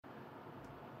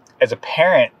as a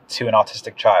parent to an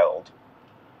autistic child,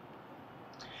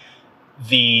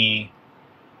 the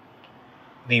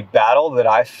battle that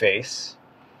I face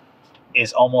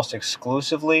is almost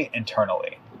exclusively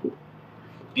internally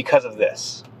because of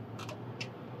this.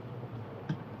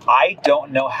 I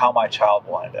don't know how my child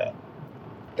will end up.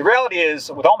 The reality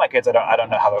is, with all my kids, I don't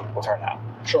know how they will turn out.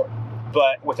 Sure.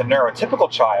 But with a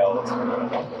neurotypical child,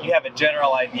 you have a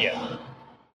general idea.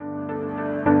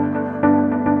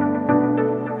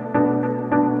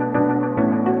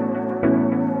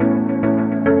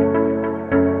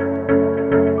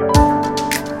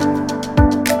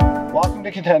 Welcome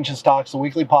to Contentious Talks, the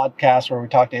weekly podcast where we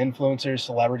talk to influencers,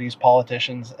 celebrities,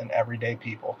 politicians, and everyday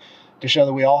people to show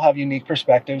that we all have unique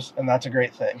perspectives, and that's a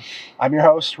great thing. I'm your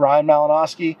host, Ryan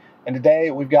Malinowski, and today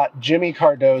we've got Jimmy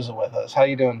Cardoza with us. How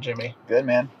you doing, Jimmy? Good,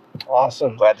 man.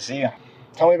 Awesome. Glad to see you.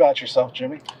 Tell me about yourself,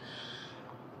 Jimmy.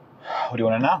 What do you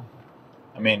want to know?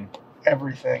 I mean...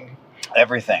 Everything.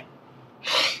 Everything.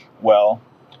 Well...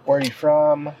 Where are you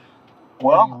from?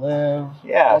 Well... Where do you live?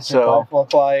 Yeah, What's your life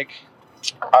look like?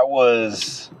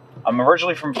 I'm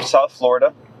originally from South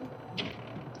Florida.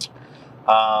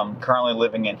 Currently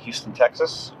living in Houston,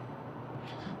 Texas,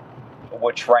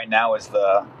 which right now is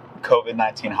the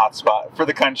COVID-19 hotspot for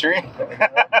the country.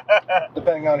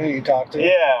 Depending on who you talk to.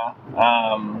 Yeah.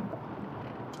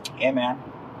 Yeah, man.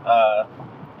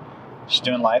 Just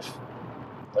doing life,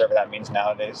 whatever that means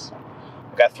nowadays.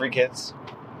 I've got 3 kids.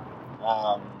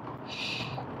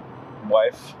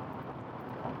 Wife.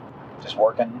 Just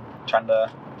working, trying to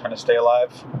stay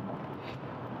alive.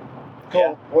 Cool.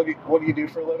 Yeah. What do you do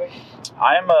for a living?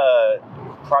 I'm a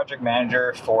project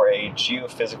manager for a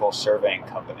geophysical surveying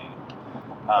company.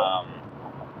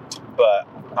 But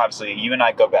obviously, you and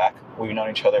I go back. We've known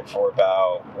each other for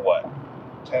about, what?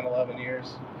 10, 11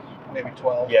 years, maybe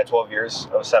 12. Yeah, 12 years.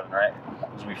 07, right?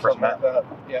 As we first met. Like that.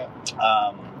 Yeah.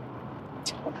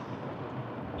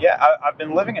 Yeah, I've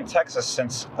been living in Texas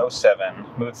since 07.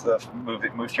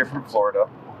 Moved here from Florida,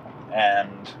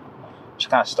 and just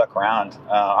kind of stuck around.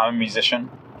 I'm a musician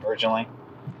originally.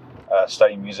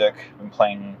 Study music. Been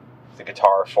playing the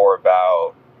guitar for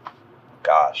about,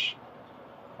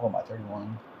 what am I,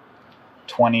 31?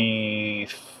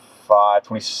 25,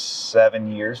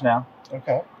 27 years now.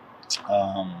 Okay.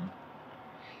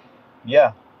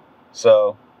 Yeah.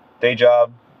 So, day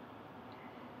job,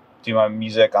 do my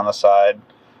music on the side,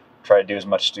 try to do as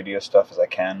much studio stuff as I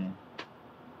can.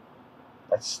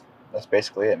 That's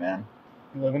basically it, man.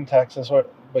 You live in Texas,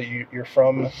 but you're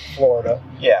from Florida.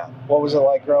 Yeah. What was it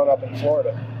like growing up in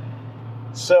Florida?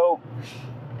 So,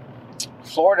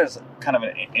 Florida's kind of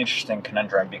an interesting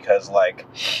conundrum because, like,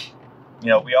 you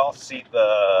know, we all see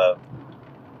the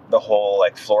whole,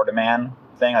 like, Florida man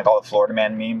thing, like all the Florida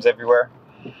man memes everywhere.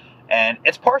 And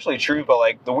it's partially true, but,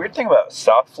 like, the weird thing about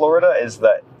South Florida is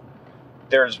that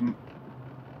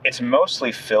it's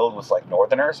mostly filled with, like,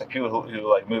 northerners, like people who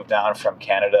like moved down from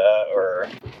Canada, or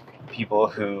people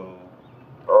who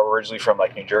are originally from,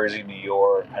 like, New Jersey, New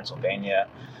York, Pennsylvania.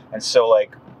 And so,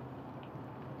 like,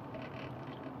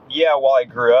 yeah, while I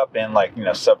grew up in, like, you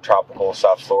know, subtropical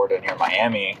South Florida near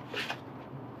Miami,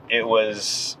 it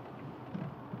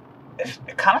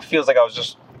kind of feels like I was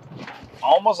just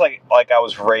almost like I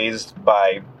was raised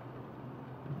by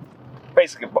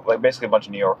basically a bunch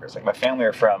of New Yorkers. Like, my family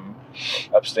are from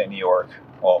upstate New York.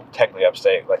 Well, technically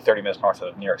upstate, like 30 minutes north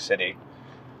of New York City.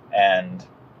 And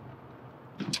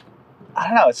I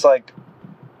don't know, it's like,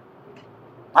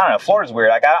 I don't know, Florida's weird.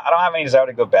 Like, I don't have any desire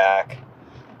to go back.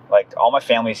 Like, all my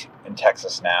family's in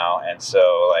Texas now, and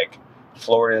so, like,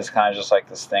 Florida is kind of just like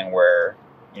this thing where,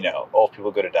 you know, old people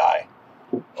go to die,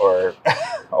 or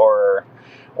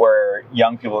where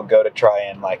young people go to try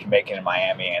and, like, make it in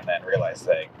Miami and then realize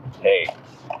that, hey,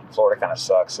 Florida kind of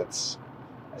sucks. It's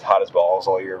hot as balls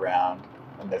all year round,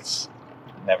 and it's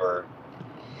never,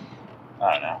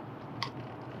 I don't know.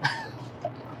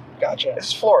 Gotcha.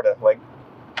 It's Florida, like,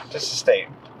 just a state.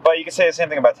 But you can say the same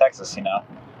thing about Texas, you know.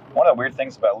 One of the weird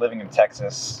things about living in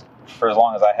Texas for as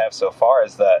long as I have so far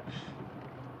is that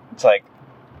it's like,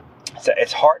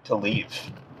 it's hard to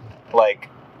leave. Like,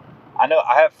 I know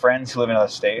I have friends who live in other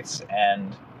states,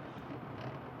 and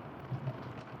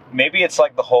maybe it's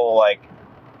like the whole, like,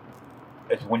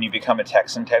 when you become a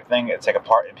Texan type thing, it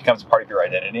becomes a part of your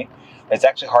identity. It's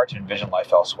actually hard to envision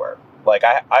life elsewhere. Like,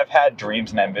 I've had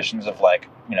dreams and ambitions of, like,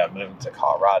 you know, moving to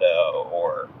Colorado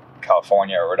or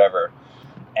California or whatever.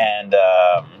 And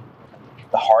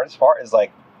the hardest part is,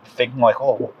 like, thinking, like,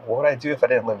 oh, what would I do if I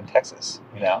didn't live in Texas?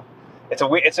 You know, it's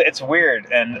weird,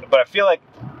 but I feel like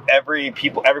every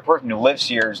person who lives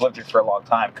here, who's lived here for a long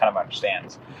time, kind of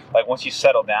understands. Like, once you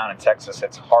settle down in Texas,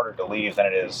 it's harder to leave than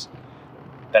it is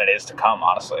than it is to come,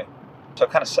 honestly. So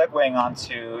kind of segueing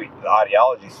onto the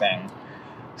ideology thing,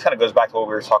 this kind of goes back to what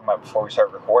we were talking about before we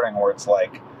started recording, where it's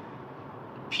like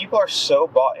people are so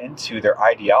bought into their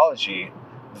ideology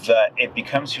that it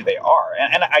becomes who they are.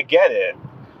 And I get it,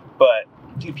 but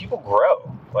dude, people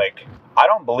grow. Like, I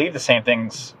don't believe the same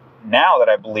things now that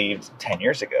I believed 10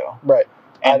 years ago. Right.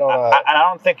 And I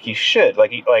don't think you should.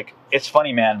 Like, it's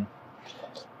funny, man.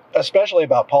 Especially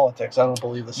about politics, I don't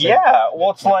believe the same. Yeah,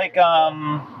 well, it's like,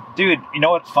 dude, you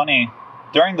know what's funny?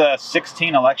 During the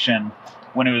 2016 election,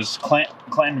 when it was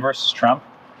Clinton versus Trump.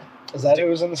 Is that who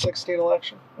was in the 2016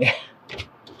 election? Yeah.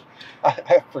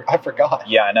 I forgot.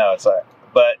 Yeah, I know. It's like,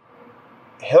 but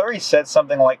Hillary said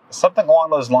something along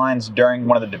those lines during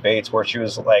one of the debates where she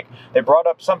was like, they brought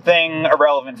up something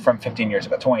irrelevant from 15 years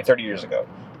ago, 20, 30 years ago.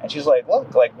 And she's like,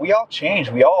 look, like, we all change.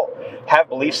 We all have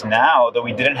beliefs now that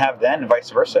we didn't have then, and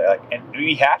vice versa. Like, and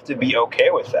we have to be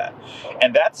okay with that.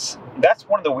 And that's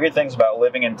one of the weird things about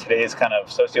living in today's kind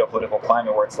of socio-political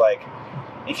climate, where it's like,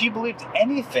 if you believed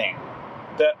anything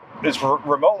that is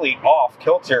remotely off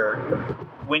kilter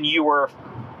when you were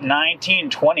 19,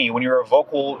 20, when you were a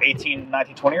vocal 18,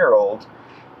 19, 20-year-old,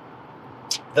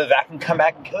 that can come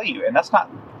back and kill you. And that's not,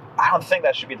 I don't think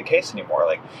that should be the case anymore.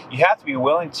 Like, you have to be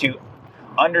willing to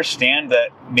understand that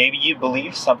maybe you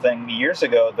believed something years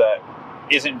ago that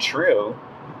isn't true,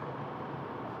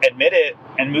 admit it,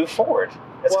 and move forward.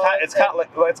 It's kind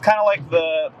of like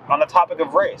on the topic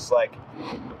of race. Like,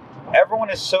 everyone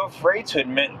is so afraid to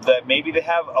admit that maybe they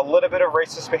have a little bit of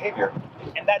racist behavior.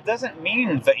 And that doesn't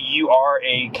mean that you are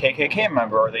a KKK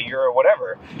member or that you're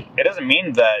whatever. It doesn't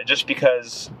mean that just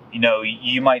because,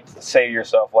 you might say to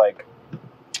yourself, like,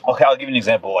 okay, I'll give you an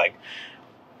example. Like,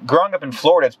 growing up in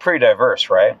Florida, it's pretty diverse,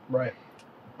 right? Right.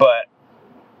 But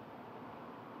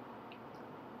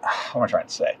what am I trying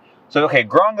to say? So, okay,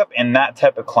 growing up in that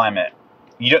type of climate,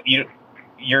 you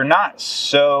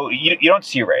don't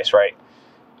see race, right?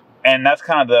 And that's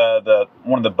kind of the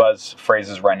one of the buzz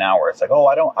phrases right now, where it's like, oh,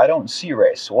 I don't see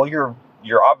race. Well, you're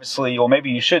obviously, well,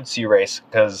 maybe you should see race,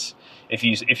 because if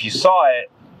you saw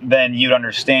it, then you'd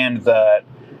understand that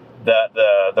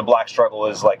the black struggle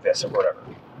is like this or whatever.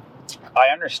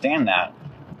 I understand that,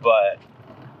 but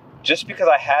just because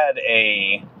I had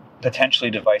a potentially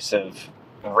divisive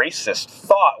racist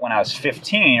thought when I was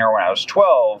 15 or when I was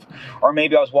 12, or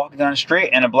maybe I was walking down the street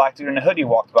and a black dude in a hoodie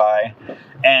walked by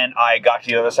and I got to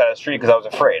the other side of the street because I was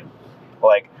afraid.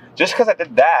 Like, just because I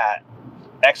did that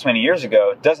X many years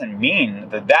ago doesn't mean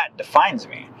that defines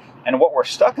me. And what we're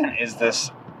stuck in is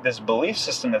this belief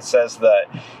system that says that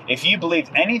if you believe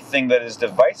anything that is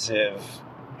divisive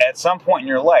at some point in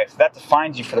your life, that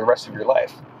defines you for the rest of your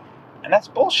life. And that's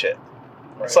bullshit.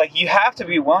 Right. It's like, you have to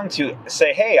be willing to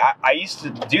say, hey, I used to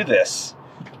do this,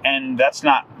 and but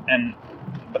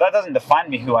that doesn't define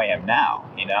me who I am now,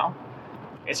 and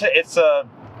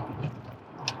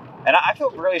I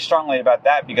feel really strongly about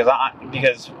that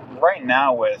because right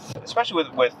now especially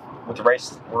with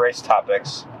race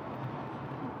topics,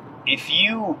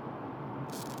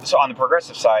 so on the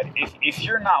progressive side, if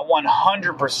you're not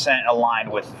 100%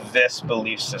 aligned with this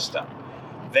belief system,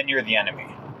 then you're the enemy.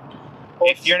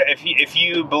 If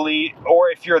you believe, or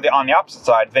if you're on the opposite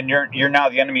side, then you're now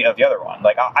the enemy of the other one.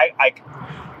 Like, I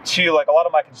to like a lot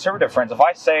of my conservative friends, if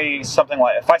I say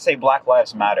Black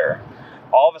Lives Matter,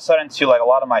 all of a sudden to like a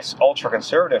lot of my ultra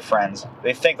conservative friends,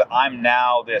 they think that I'm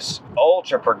now this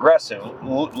ultra progressive,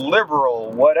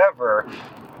 liberal, whatever.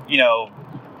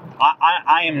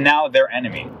 I am now their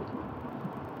enemy.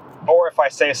 Or if I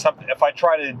say something, if I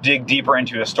try to dig deeper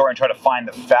into a story and try to find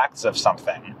the facts of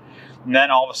something,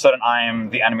 then all of a sudden I am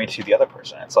the enemy to the other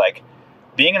person. It's like,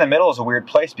 being in the middle is a weird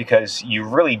place because you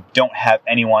really don't have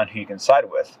anyone who you can side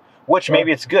with, which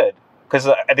maybe it's good, because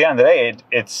at the end of the day,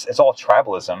 it's all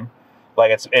tribalism.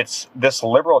 Like, it's this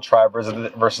liberal tribe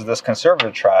versus this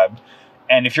conservative tribe.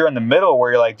 And if you're in the middle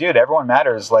where you're like, dude, everyone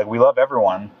matters, like, we love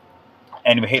everyone,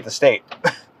 and we hate the state,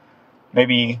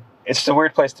 maybe it's just a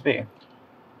weird place to be.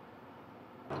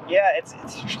 Yeah, it's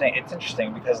interesting. It's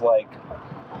interesting because, like,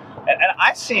 and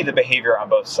I see the behavior on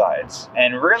both sides.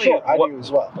 And really, sure, I do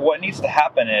as well. What needs to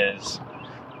happen is,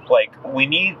 like, we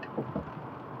need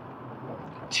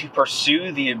to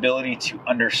pursue the ability to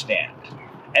understand.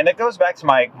 And that goes back to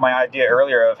my idea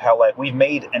earlier of how, like, we've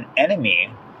made an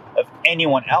enemy of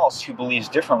anyone else who believes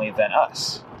differently than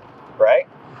us, right?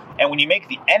 And when you make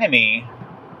the enemy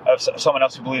of someone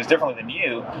else who believes differently than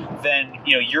you, then,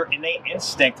 your innate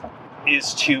instinct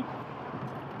is to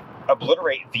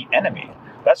obliterate the enemy.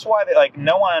 That's why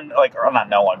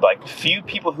few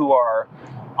people who are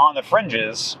on the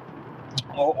fringes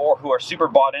or who are super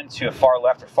bought into a far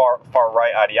left or far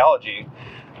right ideology,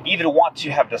 even want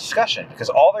to have discussion, because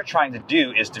all they're trying to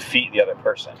do is defeat the other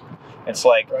person. It's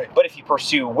like, Right. But if you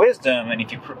pursue wisdom, and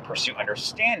if you pursue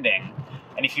understanding,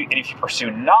 and if you pursue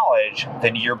knowledge,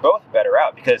 then you're both better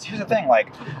out. Because here's the thing,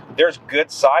 like, there's good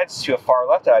sides to a far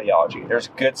left ideology. There's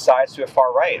good sides to a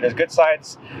far right. There's good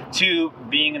sides to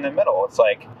being in the middle. It's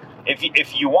like,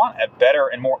 if you want a better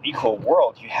and more equal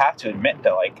world, you have to admit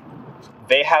that, like,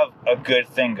 they have a good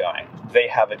thing going. They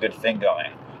have a good thing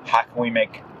going. How can we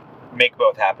make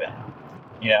both happen?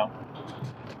 You know?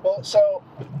 Well, so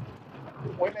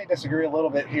we may disagree a little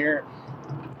bit here.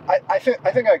 I think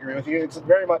I agree with you. It's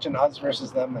very much an us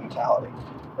versus them mentality,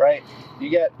 right? You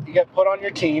get put on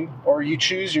your team, or you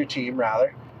choose your team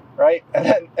rather, right? And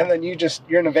then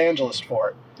you're an evangelist for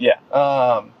it.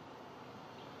 Yeah.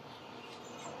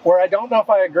 Where I don't know if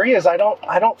I agree is I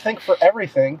don't think for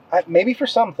everything, maybe for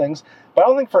some things, but I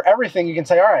don't think for everything you can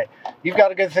say, all right, you've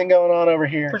got a good thing going on over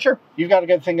here. For sure. You've got a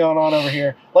good thing going on over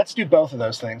here. Let's do both of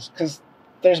those things, because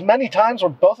there's many times where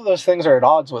both of those things are at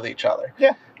odds with each other.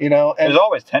 Yeah. You know, and there's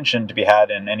always tension to be had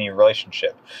in any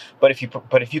relationship, but if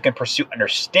you can pursue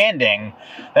understanding,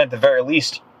 then at the very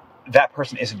least, that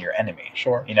person isn't your enemy.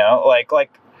 Sure. You know, like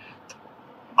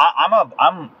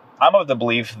I'm of the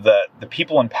belief that the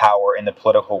people in power in the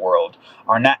political world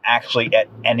are not actually at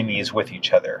enemies with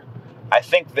each other. I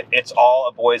think that it's all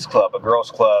a boys' club, a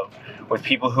girls' club, with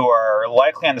people who are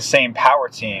likely on the same power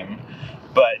team,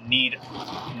 but need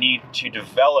to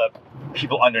develop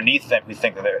people underneath them who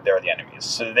think that they're the enemies,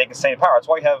 so that they can stay in power. That's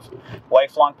why you have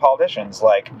lifelong politicians.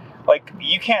 Like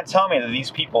you can't tell me that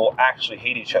these people actually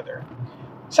hate each other.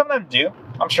 Some of them do.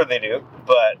 I'm sure they do.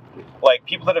 But like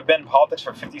people that have been in politics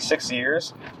for 56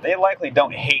 years, they likely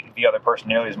don't hate the other person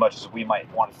nearly as much as we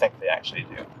might want to think they actually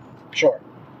do. Sure.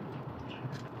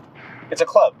 It's a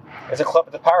club. It's a club.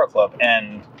 It's a power club.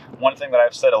 And one thing that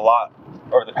I've said a lot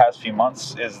over the past few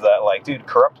months is that, like, dude,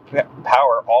 corrupt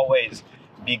power always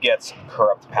begets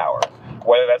corrupt power.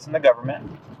 Whether that's in the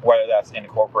government, whether that's in a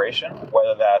corporation,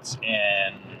 whether that's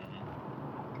in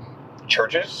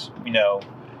churches. You know,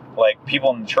 like,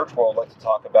 people in the church world like to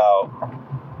talk about,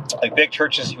 like, big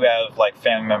churches who have, like,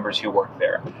 family members who work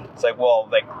there. It's like, well,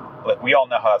 like we all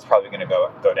know how that's probably going to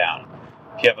go down.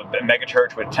 If you have a mega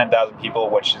church with 10,000 people,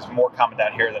 which is more common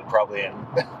down here than probably in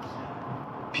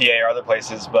PA or other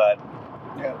places, but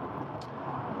yeah,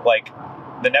 like,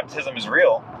 the nepotism is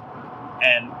real,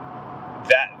 and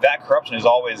that corruption is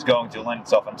always going to lend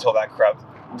itself until that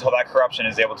corruption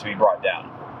is able to be brought down.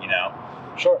 You know.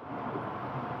 Sure.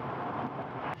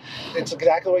 It's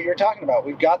exactly what you're talking about.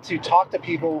 We've got to talk to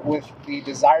people with the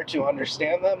desire to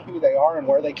understand them, who they are, and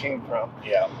where they came from.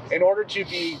 Yeah. In order to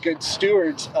be good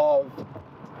stewards of,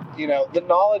 you know, the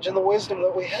knowledge and the wisdom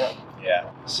that we have. Yeah.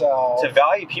 So to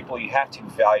value people, you have to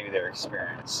value their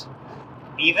experience,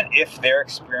 even if their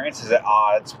experience is at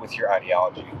odds with your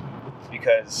ideology.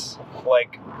 Because,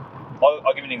 like,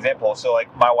 I'll give you an example. So,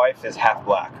 like, my wife is half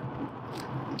black.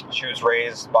 She was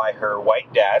raised by her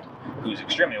white dad, who's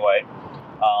extremely white,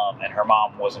 and her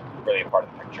mom wasn't really a part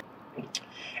of the picture.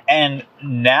 And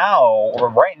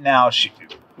right now,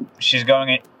 she's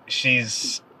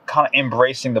kind of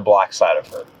embracing the black side of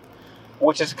her,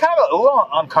 which is kind of a little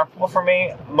uncomfortable for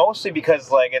me, mostly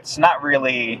because, like, it's not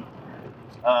really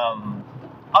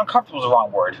uncomfortable is the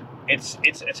wrong word. It's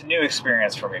a new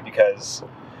experience for me because,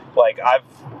 like, I've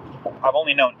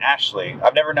only known Ashley.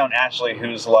 I've never known Ashley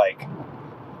who's, like,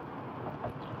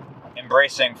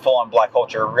 embracing full-on black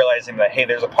culture, realizing that, hey,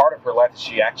 there's a part of her life that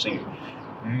she actually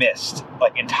missed,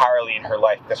 like, entirely in her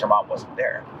life because her mom wasn't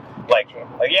there. Like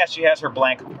yeah, she has her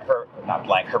black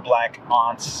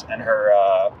aunts and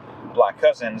her black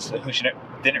cousins who she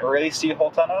didn't really see a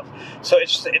whole ton of. So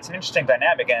it's an interesting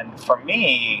dynamic, and for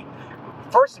me,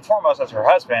 first and foremost as her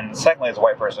husband, secondly as a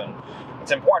white person,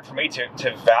 it's important for me to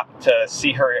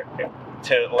see her,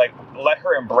 to, like, let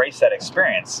her embrace that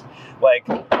experience. Like,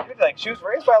 dude, like, she was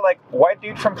raised by, like, white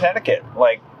dude from Connecticut.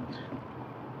 Like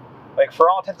for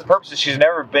all intents and purposes, she's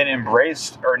never been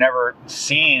embraced or never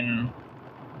seen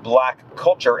black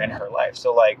culture in her life.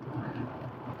 So, like,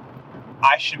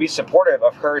 I should be supportive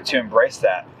of her to embrace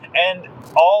that. And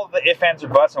all the ifs, ands, or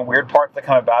buts and weird parts that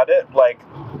come about it, like,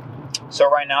 so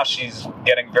right now she's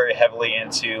getting very heavily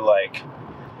into, like,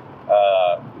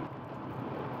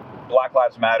 Black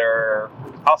Lives Matter,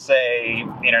 I'll say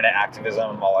internet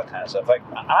activism, all that kind of stuff. Like,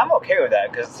 I'm okay with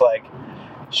that because it's like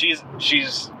she's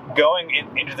going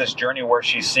into this journey where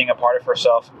she's seeing a part of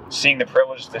herself, seeing the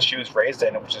privilege that she was raised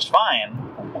in, which is fine,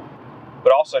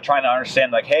 but also trying to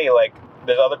understand, like, hey, like,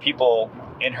 there's other people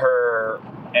in her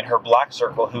black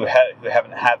circle who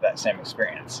haven't had that same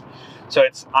experience. So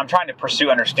I'm trying to pursue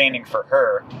understanding for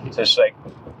her. So it's like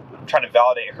trying to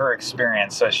validate her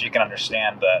experience so she can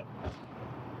understand that,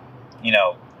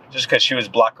 just because she was a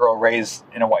black girl raised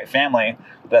in a white family,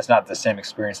 that's not the same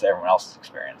experience that everyone else has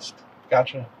experienced.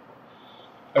 Gotcha.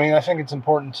 I mean, I think it's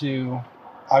important to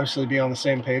obviously be on the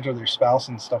same page with your spouse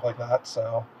and stuff like that.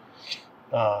 So,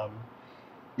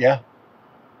 yeah.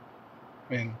 I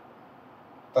mean,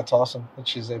 that's awesome that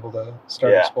she's able to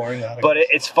start exploring that. But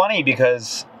it's funny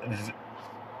because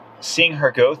seeing her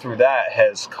go through that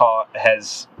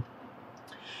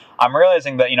I'm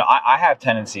realizing that, I have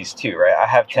tendencies too, right? I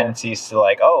have tendencies to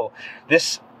like, oh,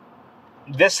 this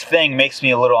thing makes me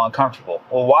a little uncomfortable.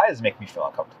 Well, why does it make me feel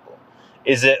uncomfortable?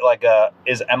 Is it like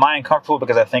am I uncomfortable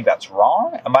because I think that's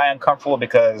wrong? Am I uncomfortable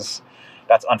because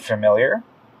that's unfamiliar?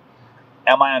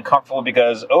 Am I uncomfortable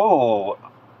because,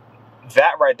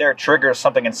 that right there triggers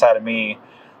something inside of me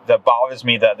that bothers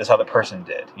me that this other person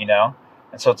did, And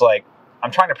so it's like,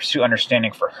 I'm trying to pursue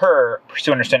understanding for her,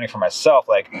 pursue understanding for myself.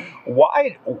 Like,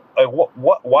 why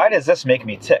does this make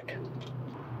me tick?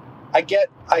 I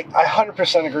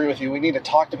 100% agree with you. We need to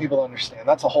talk to people to understand.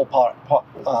 That's a whole point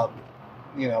of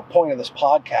this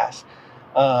podcast.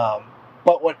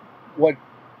 But what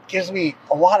gives me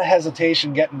a lot of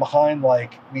hesitation getting behind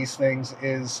like these things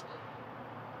is,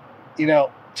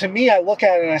 to me, I look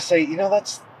at it and I say,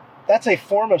 that's a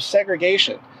form of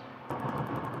segregation.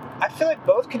 I feel like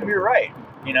both can be right,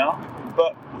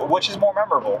 but which is more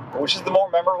memorable? Which is the more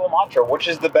memorable mantra? Which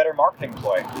is the better marketing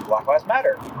ploy? Black Lives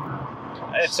Matter.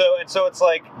 And so it's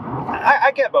like,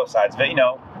 I get both sides of it,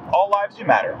 all lives do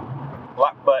matter.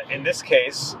 But in this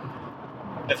case,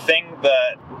 the thing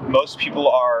that most people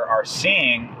are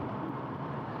seeing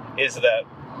is that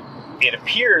it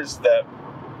appears that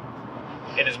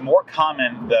it is more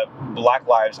common that black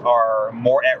lives are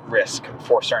more at risk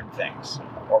for certain things.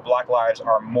 Or black lives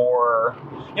are more,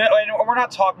 and we're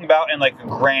not talking about in like a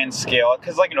grand scale,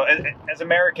 because as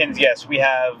Americans, yes, we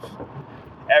have,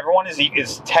 everyone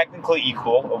is technically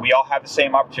equal, we all have the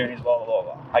same opportunities, blah, blah, blah,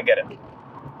 blah. I get it.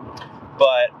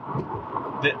 But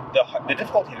the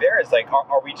difficulty there is like,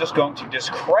 are we just going to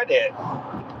discredit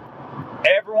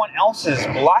everyone else's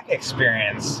black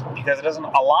experience because it doesn't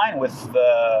align with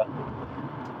the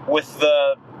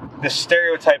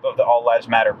stereotype of the all lives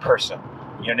matter person?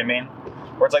 You know what I mean?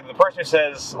 Where it's like the person who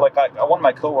says, like one of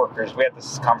my coworkers, we had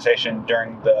this conversation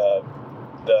during the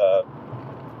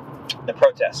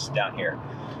protests down here.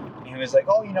 And he was like,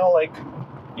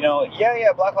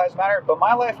 yeah, Black Lives Matter, but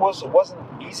my life wasn't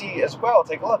easy as well.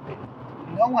 It's like, look,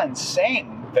 no one's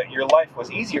saying that your life was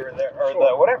easier or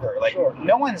whatever. Like,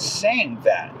 no one's saying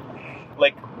that.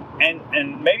 Like,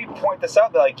 and maybe point this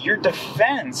out that like your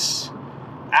defense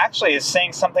actually is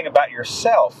saying something about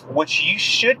yourself, which you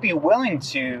should be willing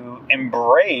to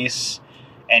embrace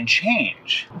and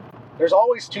change. There's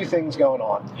always two things going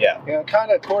on. Yeah. It kind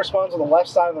of corresponds with the left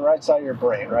side and the right side of your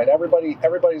brain, right?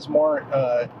 Everybody's more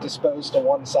disposed to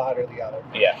one side or the other.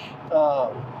 Yeah.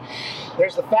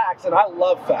 There's the facts, and I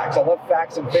love facts. I love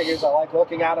facts and figures. I like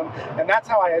looking at them, and that's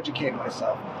how I educate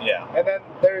myself. Yeah. And then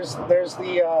there's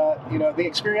the the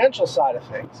experiential side of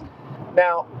things.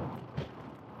 Now,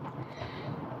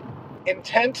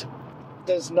 intent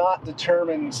does not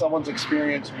determine someone's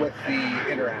experience with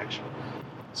the interaction.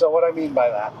 So what I mean by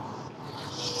that,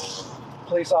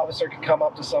 police officer could come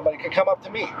up to somebody, could come up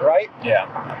to me, right? Yeah.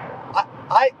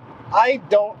 I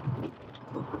don't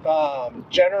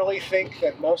generally think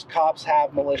that most cops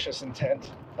have malicious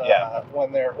intent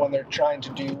when they're trying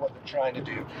to do what they're trying to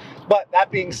do. But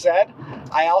that being said,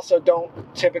 I also don't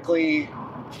typically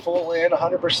full in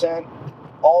 100%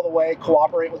 all the way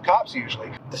cooperate with cops usually.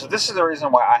 So this is the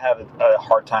reason why I have a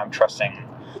hard time trusting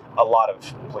a lot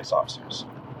of police officers.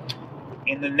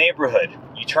 In the neighborhood,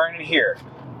 you turn in here,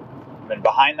 and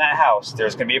behind that house,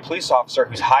 there's going to be a police officer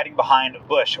who's hiding behind a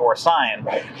bush or a sign,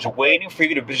 just waiting for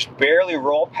you to just barely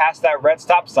roll past that red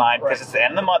stop sign because it's the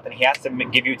end of the month and he has to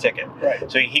give you a ticket. Right.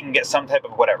 So he can get some type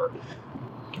of whatever.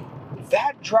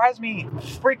 That drives me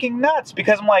freaking nuts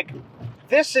because I'm like,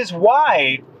 this is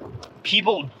why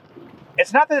people...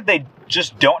 It's not that they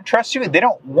just don't trust you, they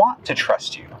don't want to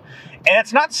trust you. And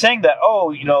it's not saying that,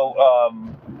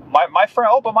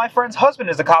 my friend's husband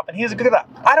is a cop and he's a good guy.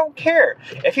 I don't care.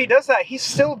 If he does that, he's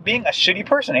still being a shitty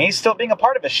person. And he's still being a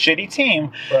part of a shitty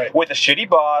team with a shitty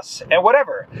boss and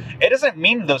whatever. It doesn't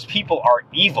mean those people are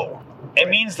evil. It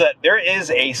means that there is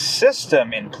a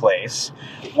system in place,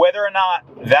 whether or not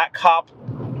that cop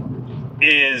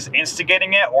is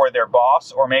instigating it or their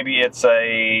boss, or maybe it's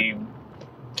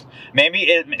maybe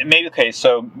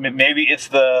it's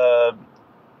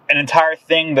an entire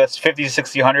thing that's 50,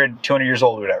 60, 100, 200 years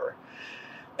old or whatever.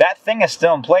 that thing is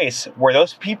still in place where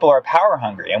those people are power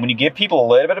hungry. And when you give people a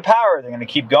little bit of power, they're going to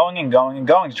keep going and going and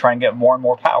going to try and get more and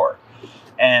more power.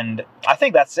 And I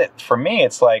think that's it. For me,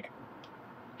 it's like...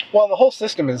 Well, the whole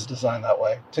system is designed that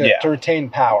way, to retain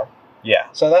power. Yeah.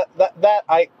 So that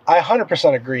I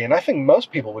 100% agree. And I think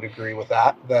most people would agree with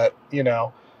that, you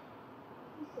know,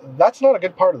 that's not a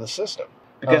good part of the system.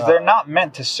 Because they're not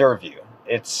meant to serve you.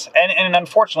 And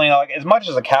unfortunately, like, as much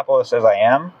as a capitalist as I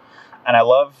am, and I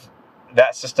love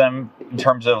that system in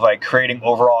terms of like creating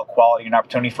overall equality and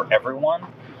opportunity for everyone,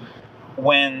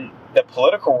 when the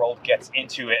political world gets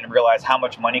into it and realize how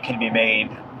much money can be made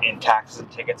in taxes and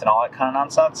tickets and all that kind of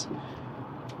nonsense,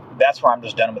 that's where I'm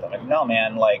just done with it. Like, no,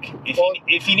 man, like,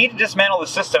 if you need to dismantle the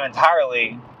system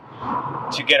entirely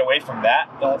to get away from that,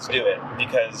 then let's do it,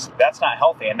 because that's not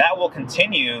healthy, and that will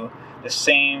continue the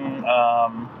same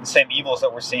evils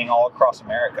that we're seeing all across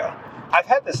America. I've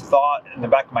had this thought in the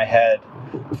back of my head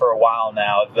for a while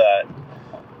now that,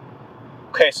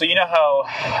 okay, so you know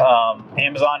how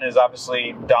Amazon is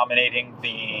obviously dominating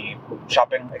the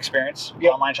shopping experience,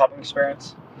 online shopping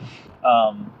experience,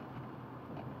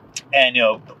 and you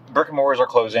know, brick and mortars are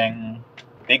closing,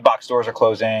 big box stores are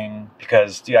closing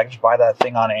because, dude, I can just buy that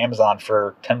thing on Amazon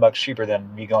for $10 cheaper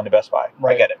than me going to Best Buy.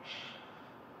 Right. I get it.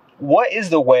 What is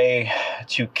the way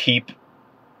to keep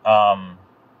a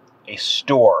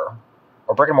store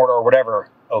or brick and mortar or whatever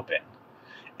open?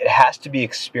 It has to be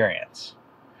experience.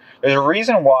 There's a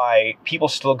reason why people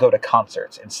still go to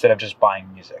concerts instead of just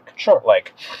buying music. Sure.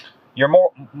 Like,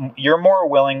 more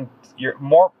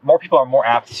people are more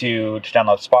apt to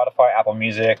download Spotify, Apple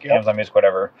Music, Amazon Music,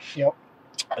 whatever,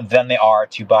 than they are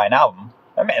to buy an album.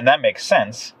 And that makes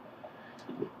sense.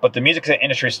 But the music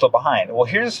industry is still behind. Well,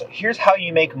 here's how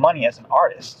you make money as an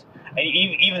artist. And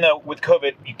even though with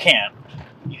COVID you can't,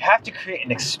 you have to create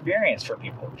an experience for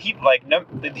people.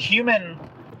 The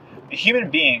human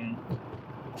being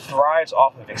thrives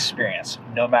off of experience,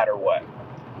 no matter what.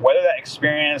 Whether that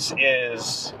experience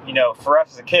is, you know, for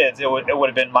us as a kids, it would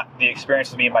have been the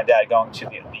experience of me and my dad going to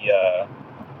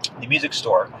the music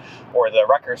store or the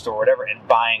record store or whatever and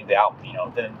buying the album. You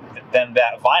know, then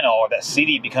that vinyl or that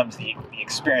CD becomes the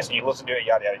experience, and you listen to it,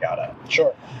 yada yada yada.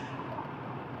 Sure.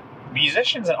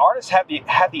 Musicians and artists have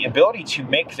the ability to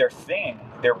make their thing,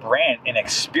 their brand, an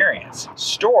experience.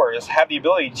 Stores have the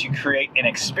ability to create an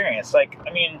experience. Like,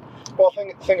 I mean, well,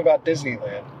 think about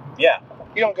Disneyland. Yeah.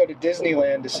 You don't go to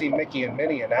Disneyland to see Mickey and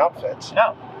Minnie in outfits.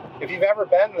 No. If you've ever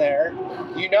been there,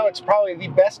 you know it's probably the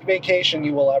best vacation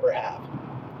you will ever have.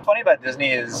 Funny about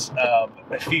Disney is a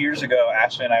few years ago,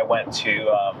 Ashley and I went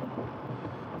to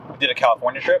we did a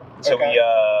California trip. So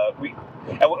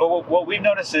what we've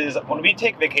noticed is when we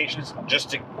take vacations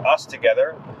just us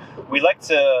together, we like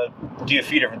to do a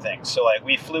few different things. So like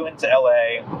we flew into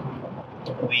LA.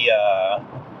 We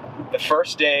the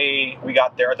first day we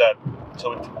got there, the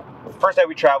first day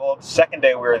we traveled, second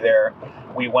day we were there,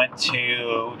 we went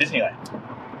to Disneyland.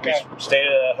 We stayed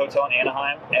at a hotel in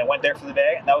Anaheim and went there for the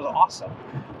day, and that was awesome.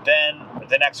 Then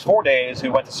the next 4 days, we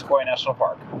went to Sequoia National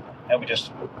Park, and we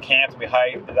just camped, we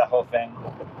hiked, did that whole thing.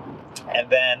 And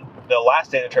then the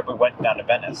last day of the trip, we went down to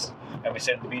Venice, and we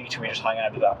stayed at the beach, and we just hung out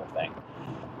and did that whole thing.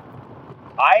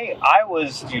 I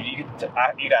was, dude, you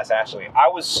guys actually, I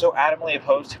was so adamantly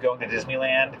opposed to going to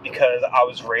Disneyland because I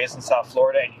was raised in South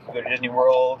Florida, and you could go to Disney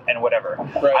World and whatever.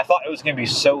 Right. I thought it was going to be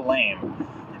so lame,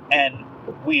 and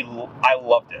I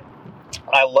loved it.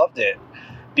 I loved it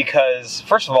because,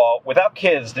 first of all, without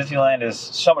kids, Disneyland is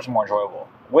so much more enjoyable.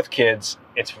 With kids,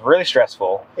 it's really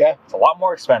stressful. Yeah. It's a lot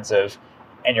more expensive,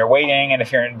 and you're waiting, and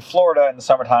if you're in Florida in the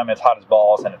summertime, it's hot as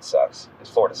balls, and it sucks. Because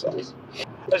Florida sucks. I was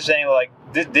just saying, like,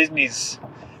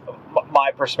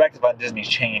 my perspective on Disney's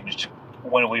changed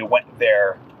when we went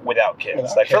there without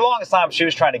kids. For the longest time, she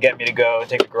was trying to get me to go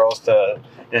take the girls to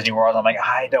Disney World. I'm like,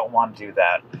 I don't want to do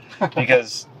that.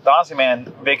 Because, honestly,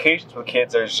 man, vacations with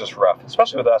kids are just rough,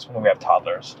 especially with us when we have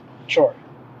toddlers. Sure.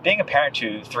 Being a parent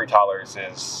to 3 toddlers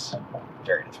is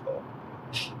very difficult.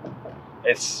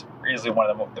 It's easily one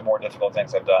of the more difficult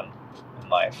things I've done in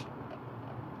life.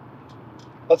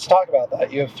 Let's talk about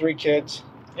that. You have 3 kids.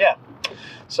 Yeah.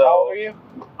 So how old are you?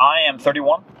 I am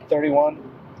 31. 31.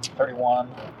 31.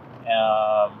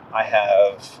 I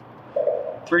have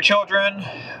 3 children: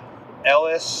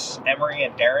 Ellis, Emery,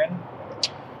 and Aaron.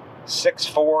 6,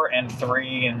 4, and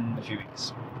 3 in a few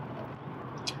weeks.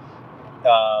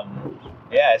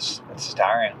 Yeah, it's just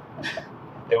tiring.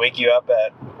 They wake you up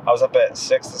I was up at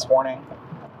 6 this morning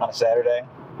on a Saturday,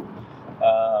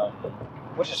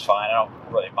 which is fine. I don't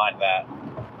really mind that.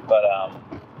 But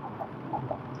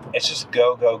it's just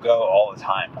go, go, go all the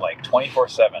time, like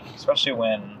 24/7, especially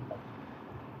when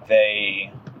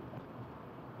they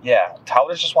Yeah,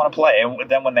 toddlers just want to play, and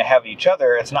then when they have each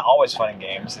other, it's not always fun and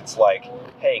games. It's like,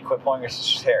 hey, quit pulling your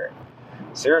sister's hair.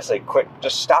 Seriously, quit.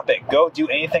 Just stop it. Go do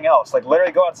anything else. Like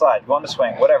literally, go outside, go on the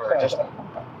swing, whatever. Just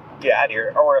get out of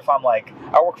here. Or if I'm like,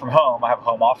 I work from home, I have a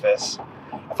home office.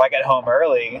 If I get home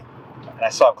early and I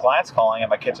still have clients calling and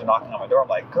my kids are knocking on my door, I'm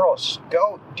like, girls,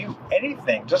 go do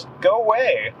anything. Just go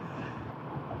away.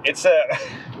 It's a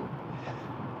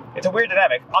weird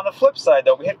dynamic. On the flip side,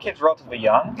 though, we had kids relatively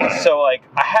young, so like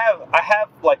I have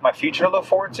like my future to look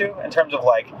forward to in terms of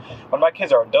like when my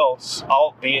kids are adults,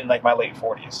 I'll be in like my late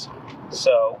 40s.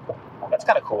 So that's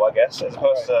kind of cool, I guess, as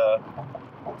opposed to.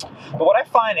 But what I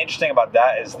find interesting about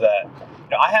that is that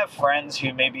I have friends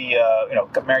who maybe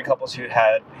married couples who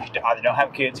either don't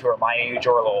have kids who are my age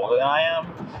or a little older than I am,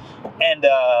 and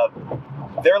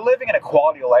they're living in a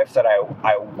quality of life that I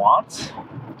want.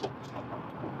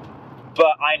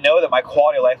 But I know that my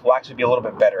quality of life will actually be a little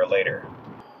bit better later.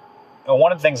 And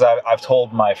one of the things I've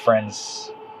told my friends,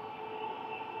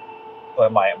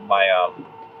 my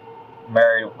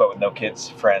married but with no kids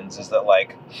friends, is that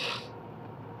like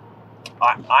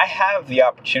I have the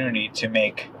opportunity to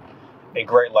make a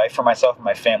great life for myself and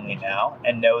my family now,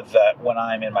 and know that when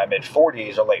I'm in my mid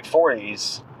 40s or late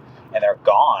 40s and they're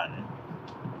gone,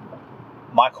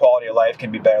 my quality of life can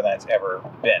be better than it's ever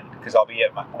been, because I'll be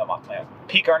at my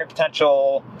peak earning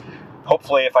potential.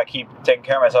 Hopefully, if I keep taking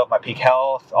care of myself, my peak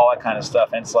health, all that kind of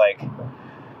stuff. And it's like,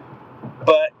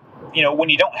 but when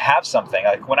you don't have something,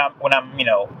 like when I'm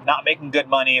not making good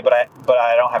money, but I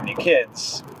don't have any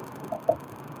kids,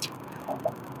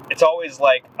 it's always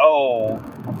like, oh,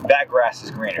 that grass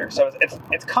is greener. So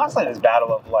it's constantly this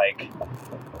battle of like.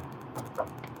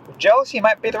 Jealousy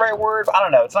might be the right word, but I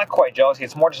don't know. It's not quite jealousy.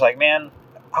 It's more just like, man,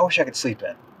 I wish I could sleep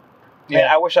in. Yeah. Man,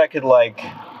 I wish I could like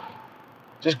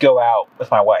just go out with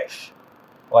my wife.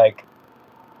 Like,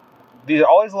 these are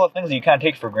all these little things that you kind of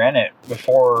take for granted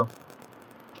before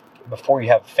you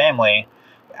have a family.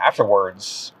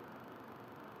 Afterwards,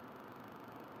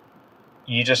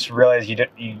 you just realize you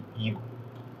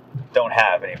don't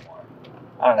have anymore.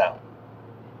 I don't know.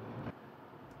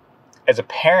 As a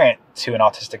parent to an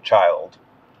autistic child,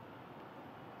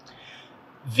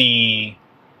 the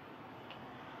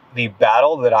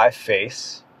battle that I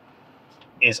face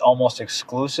is almost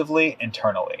exclusively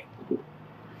internally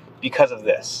because of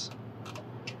this.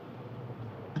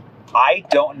 I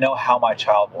don't know how my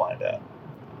child will end up.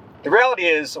 The reality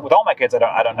is, with all my kids,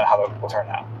 I don't know how they will turn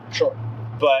out. Sure.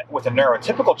 But with a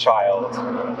neurotypical child,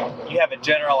 you have a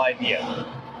general idea.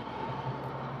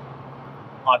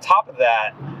 On top of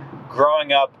that,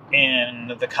 growing up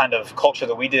in the kind of culture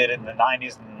that we did in the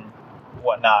 90s and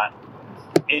whatnot,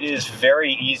 it is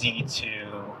very easy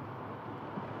to.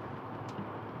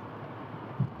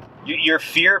 Your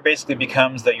fear basically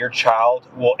becomes that your child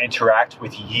will interact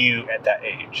with you at that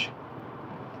age.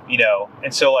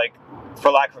 And so, like,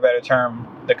 for lack of a better term,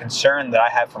 the concern that I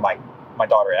have for my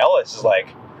daughter Ellis is like,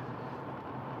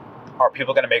 are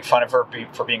people going to make fun of her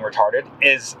for being retarded?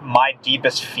 Is my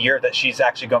deepest fear that she's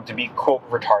actually going to be, quote,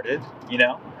 retarded,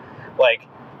 Like,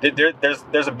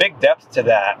 there's a big depth to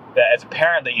that as a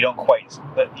parent that you don't quite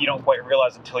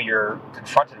realize until you're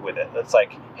confronted with it. It's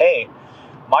like, hey,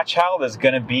 my child is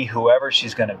going to be whoever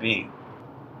she's going to be.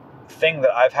 The thing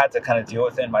that I've had to kind of deal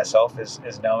with in myself is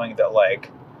knowing that,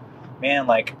 like, man,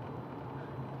 like,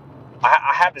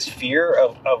 I have this fear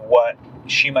of what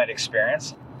she might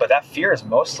experience, but that fear is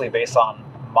mostly based on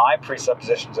my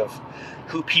presuppositions of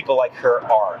who people like her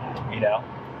are,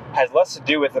 has less to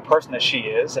do with the person that she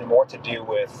is and more to do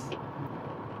with,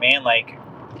 man, like,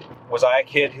 was I a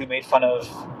kid who made fun of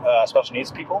special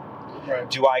needs people? Right.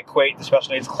 Do I equate the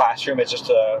special needs classroom as just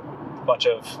a bunch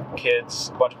of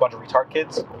kids, a bunch of retard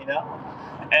kids,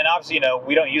 And obviously,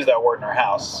 we don't use that word in our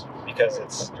house because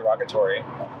it's derogatory,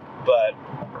 but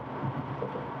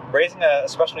raising a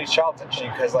special needs child is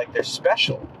interesting because, like, they're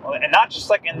special, and not just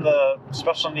like in the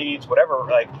special needs whatever.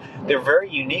 Like, they're very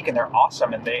unique and they're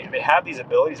awesome, and they have these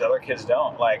abilities that other kids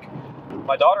don't. Like,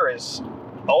 my daughter is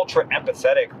ultra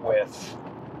empathetic with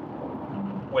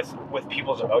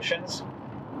people's emotions,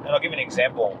 and I'll give you an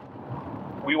example.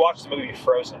 We watched the movie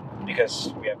Frozen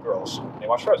because we have girls. They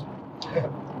watch Frozen.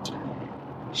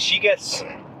 She gets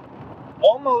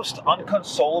almost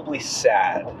unconsolably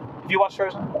sad. Have you watched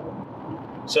Frozen?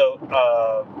 So,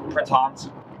 Prince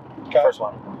Hans, the first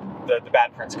one, the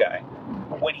bad prince guy,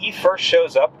 when he first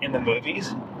shows up in the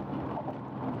movies,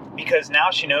 because now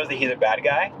she knows that he's a bad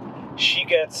guy, she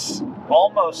gets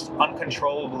almost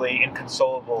uncontrollably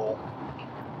inconsolable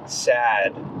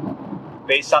sad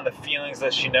based on the feelings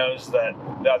that she knows that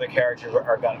the other characters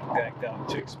are going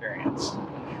to experience.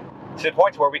 to the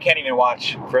point where we can't even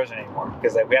watch Frozen anymore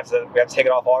because like we have to take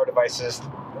it off all our devices,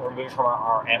 remove it from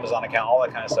our Amazon account, all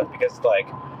that kind of stuff. Because like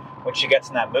when she gets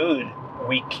in that mood,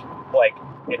 like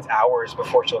it's hours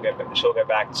before she'll get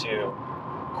back to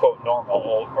quote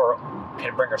normal or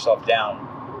can bring herself down.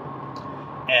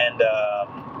 And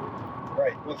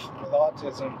right, with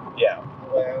autism, yeah,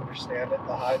 the way I understand it,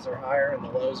 the highs are higher and the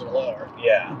lows are lower.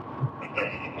 Yeah.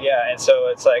 Yeah, and so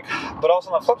it's like, but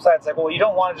also on the flip side, it's like, well, you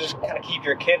don't want to just kind of keep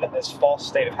your kid in this false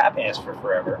state of happiness for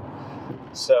forever.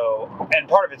 So, and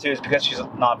part of it too is because she's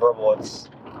nonverbal,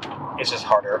 it's just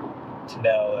harder to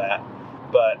know that.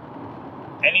 But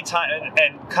anytime,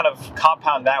 and kind of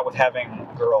compound that with having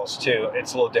girls too,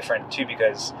 it's a little different too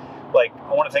because, like,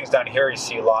 one of the things down here you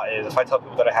see a lot is if I tell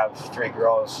people that I have 3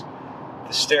 girls,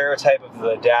 the stereotype of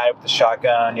the dad with the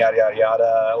shotgun, yada yada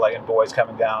yada, like, and boys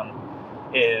coming down,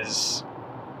 is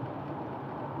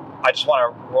I just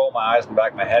want to roll my eyes in the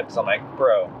back of my head because I'm like,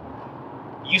 bro,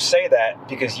 you say that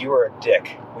because you were a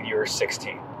dick when you were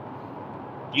 16.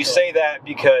 You say that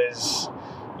because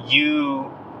you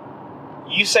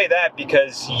say that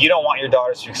because you don't want your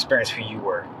daughters to experience who you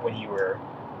were when you were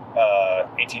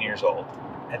 18 years old.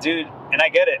 And dude, and I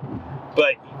get it,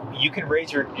 but you can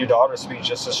raise your daughters to be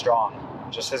just as strong,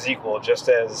 just as equal, just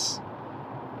as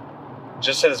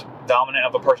dominant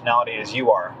of a personality as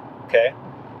you are, okay?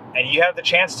 And you have the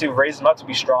chance to raise them up to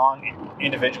be strong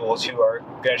individuals who are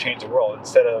going to change the world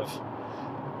instead of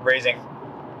raising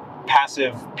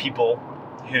passive people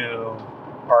who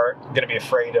are going to be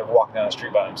afraid of walking down the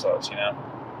street by themselves, you know?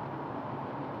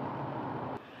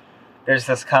 There's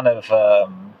this kind of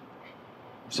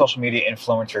social media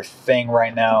influencer thing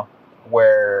right now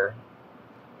where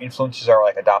influencers are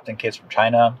like adopting kids from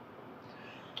China.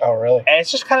 Oh, really? And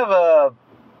it's just kind of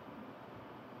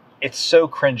it's so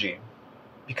cringy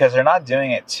because they're not doing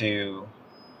it to,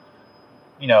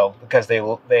 you know, because they're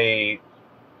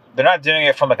not doing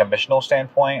it from like a missional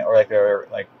standpoint or like they're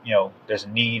like, you know, there's a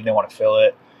need, they want to fill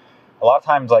it. A lot of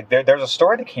times, like there's a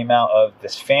story that came out of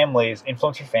this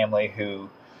influencer family who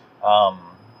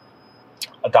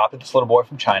adopted this little boy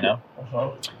from China.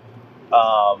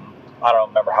 I don't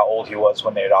remember how old he was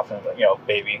when they adopted him, you know,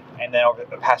 baby. And then over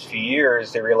the past few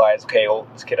years, they realized, okay, well,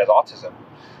 this kid has autism,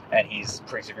 and he's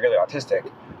pretty severely autistic.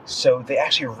 So they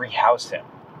actually rehoused him.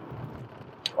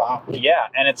 Wow. Yeah,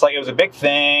 and it's like it was a big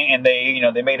thing, and they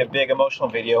made a big emotional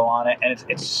video on it, and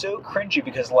it's so cringy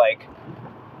because like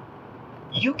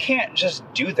you can't just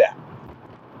do that.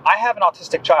 I have an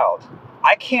autistic child.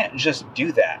 I can't just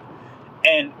do that.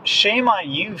 And shame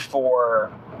on you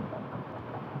for,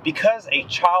 because a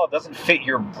child doesn't fit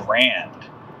your brand,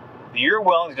 you're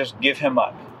willing to just give him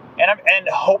up. And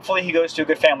hopefully he goes to a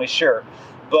good family, sure.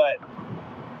 But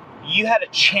you had a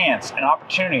chance, an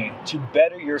opportunity to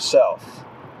better yourself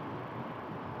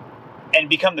and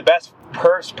become the best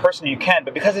person you can.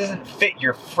 But because it doesn't fit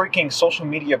your freaking social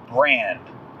media brand,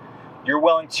 you're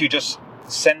willing to just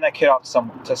send that kid off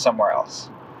to somewhere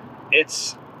else.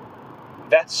 That's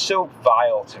so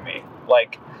vile to me.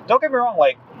 Like, don't get me wrong,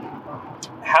 like,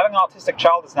 having an autistic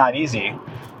child is not easy.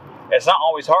 It's not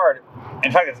always hard.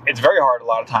 In fact, it's very hard a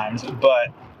lot of times, but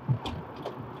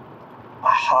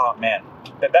oh man,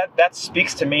 that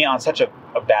speaks to me on such a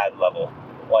bad level.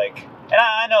 Like, and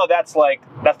I know that's the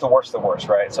worst of the worst,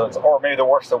 right? So or maybe the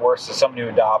worst of the worst is someone who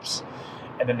adopts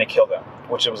and then they kill them,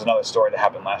 which was another story that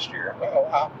happened last year. Oh,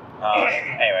 wow.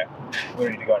 Anyway, we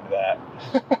don't need to go into that.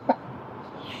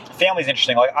 Family's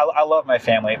interesting. Like, I love my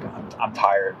family. I'm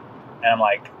tired, and I'm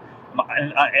like,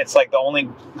 it's like the only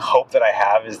hope that I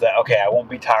have is that, okay, I won't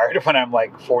be tired when I'm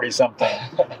like 40 something,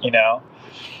 you know?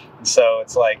 And so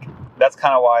it's like, that's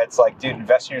kind of why it's like, dude,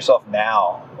 invest in yourself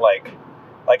now. Like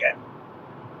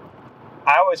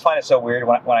I always find it so weird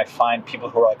when I find people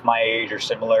who are like my age or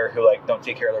similar who like don't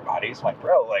take care of their bodies. I'm like,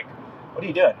 bro, like, what are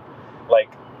you doing?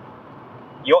 Like,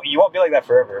 you won't be like that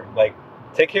forever. Like,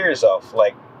 take care of yourself.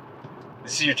 Like,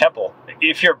 this is your temple.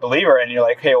 If you're a believer and you're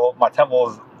like, hey, well, my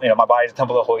temple is, you know, my body's a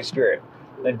temple of the Holy Spirit,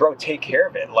 then bro, take care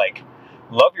of it. Like,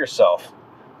 love yourself,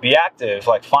 be active,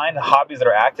 like find hobbies that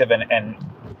are active and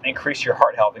increase your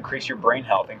heart health, increase your brain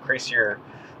health, increase your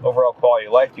overall quality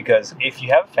of life, because if you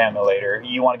have a family later,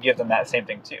 you want to give them that same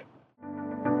thing too.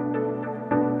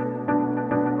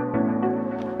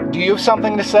 Do you have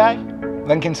something to say?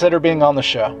 Then consider being on the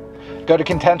show. Go to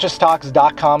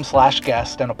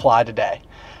contentioustalks.com/guest and apply today.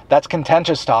 That's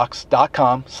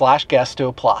contentioustalks.com/guest to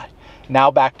apply.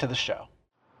 Now back to the show.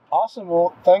 Awesome.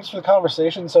 Well, thanks for the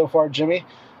conversation so far, Jimmy.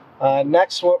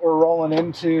 Next, what we're rolling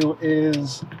into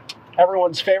is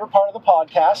everyone's favorite part of the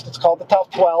podcast. It's called the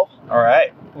Tough 12. All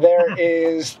right. There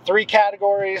is 3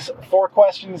 categories, 4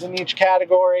 questions in each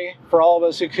category. For all of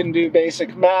us who can do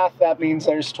basic math, that means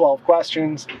there's 12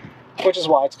 questions, which is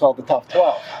why it's called the Tough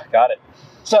 12. Got it.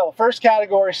 So, first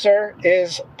category, sir,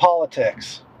 is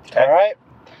politics. Okay. All right?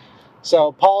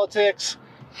 So, politics.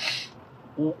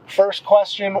 First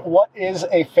question, what is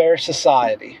a fair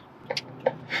society?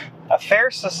 A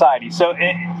fair society. So,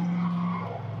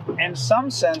 in some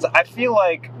sense, I feel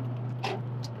like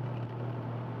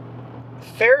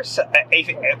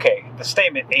the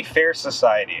statement, a fair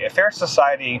society. A fair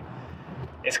society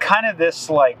is kind of this,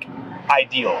 like,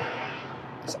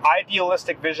 this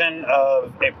idealistic vision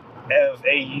of a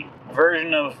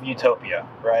version of utopia,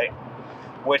 right?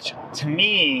 Which, to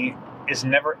me, is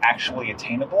never actually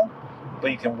attainable,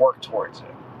 but you can work towards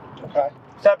it. Okay.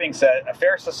 That being said, a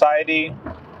fair society...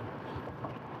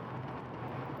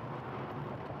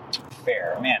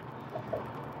 Fair, man.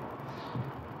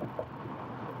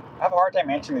 I have a hard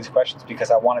time answering these questions because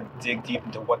I want to dig deep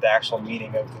into what the actual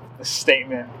meaning of the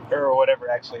statement or whatever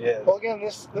actually is. Well, again,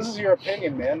 this is your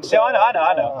opinion, man. So, Yeah,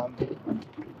 I know.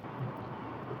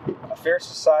 A fair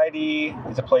society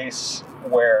is a place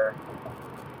where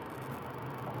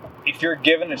if you're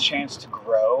given a chance to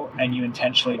grow and you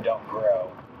intentionally don't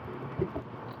grow,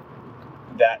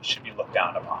 that should be looked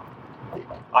down upon.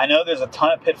 I know there's a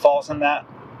ton of pitfalls in that,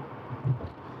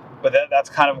 but that's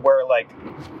kind of where, like,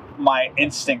 my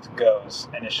instinct goes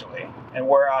initially, and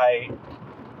where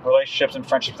relationships and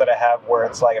friendships that I have, where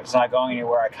it's like, if it's not going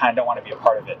anywhere, I kind of don't want to be a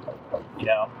part of it, you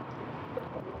know?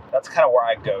 That's kind of where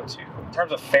I go to. In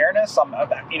terms of fairness,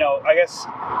 I guess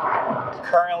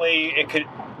currently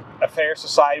a fair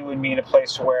society would mean a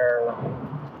place where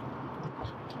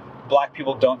black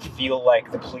people don't feel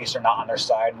like the police are not on their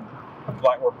side,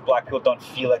 where black people don't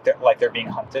feel like they're being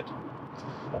hunted.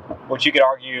 Which you could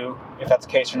argue if that's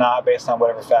the case or not based on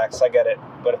whatever facts. I get it,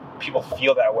 but if people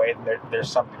feel that way, then there's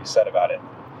something to be said about it.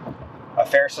 A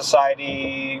fair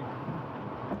society,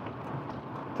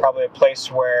 probably a place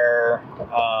where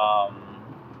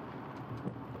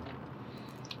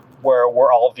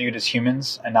we're all viewed as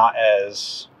humans and not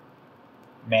as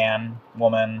man,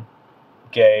 woman,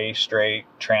 gay, straight,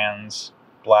 trans,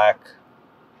 black,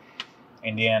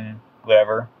 Indian,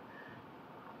 whatever.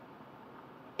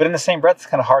 But in the same breath, it's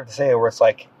kind of hard to say, where it's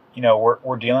like, you know,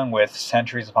 we're dealing with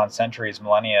centuries upon centuries,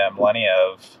 millennia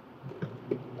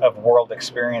of world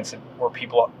experience, where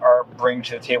people are bringing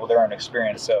to the table their own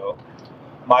experience. So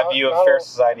my view of fair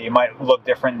society might look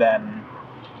different than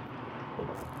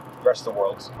the rest of the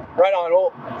world's. Right on.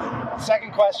 Well,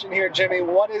 second question here, Jimmy.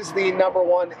 What is the number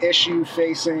one issue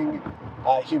facing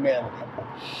humanity?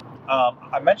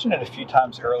 I mentioned it a few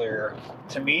times earlier.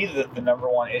 To me, the number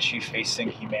one issue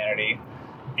facing humanity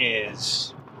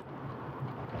is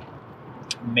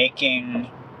making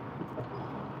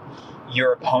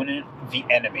your opponent the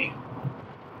enemy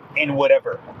in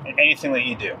anything that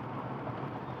you do.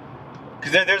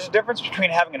 Because there's a difference between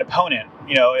having an opponent.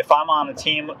 You know, if I'm on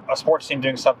a sports team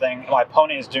doing something, and my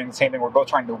opponent is doing the same thing, we're both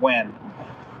trying to win,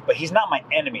 but he's not my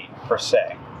enemy per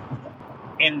se.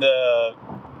 In the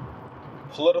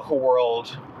political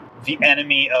world, the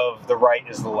enemy of the right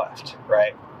is the left,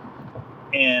 right?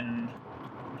 In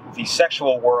the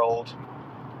sexual world,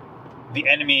 the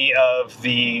enemy of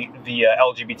the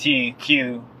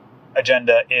LGBTQ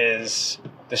agenda is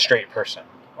the straight person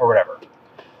or whatever.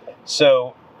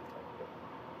 So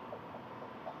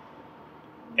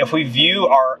if we view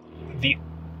the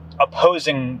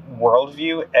opposing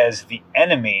worldview as the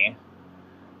enemy,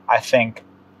 I think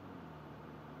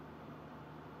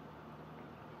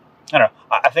that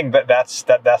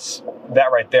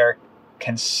right there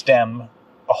can stem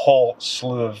a whole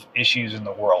slew of issues in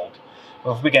the world.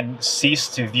 If we can cease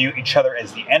to view each other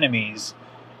as the enemies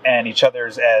and each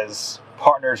other's as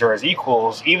partners or as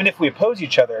equals, even if we oppose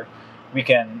each other, we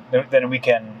can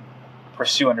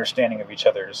pursue understanding of each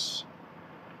other's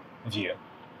view.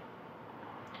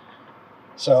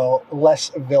 So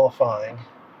less vilifying.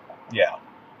 Yeah.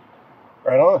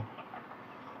 Right on.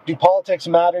 Do politics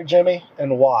matter, Jimmy,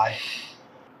 and why?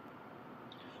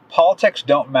 Politics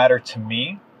don't matter to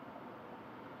me,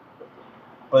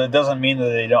 but it doesn't mean that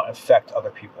they don't affect other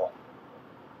people.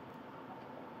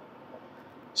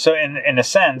 So in a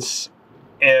sense,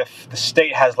 if the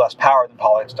state has less power, then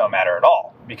politics don't matter at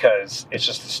all, because it's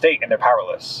just the state and they're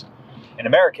powerless. In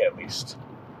America, at least,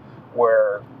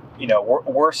 where, you know,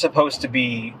 we're supposed to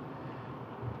be,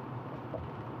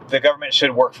 the government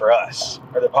should work for us,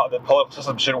 or the political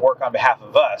system should work on behalf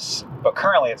of us, but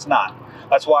currently it's not.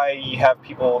 That's why you have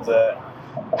people that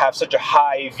have such a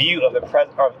high view of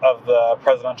the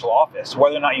presidential office,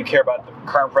 whether or not you care about the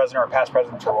current president or past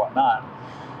presidents or whatnot.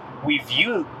 We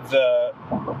view the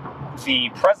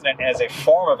president as a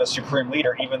form of a supreme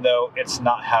leader, even though it's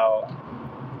not how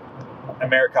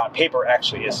America on paper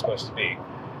actually is supposed to be.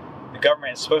 The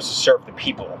government is supposed to serve the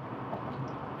people,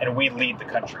 and we lead the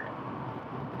country.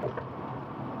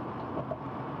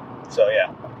 So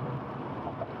yeah.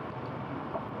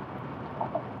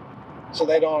 So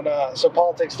they don't. So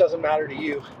politics doesn't matter to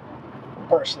you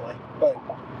personally, but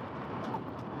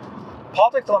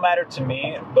Politics don't matter to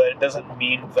me, but it doesn't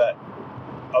mean that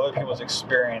other people's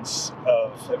experience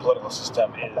of the political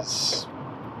system is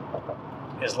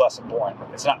less important.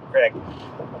 It's not like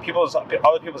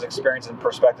other people's experience and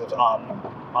perspectives on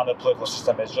the political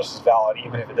system is just as valid,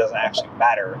 even if it doesn't actually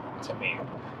matter to me.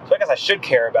 So I guess I should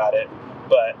care about it,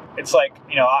 but it's like,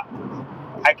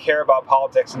 I care about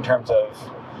politics in terms of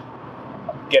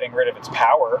getting rid of its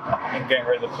power and getting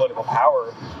rid of the political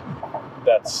power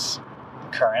that's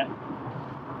current.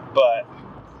 But,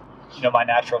 my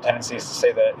natural tendency is to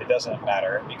say that it doesn't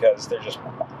matter because they're just,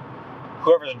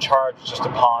 whoever's in charge is just a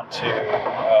pawn to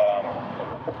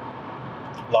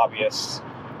lobbyists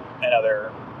and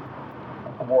other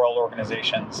world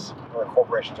organizations or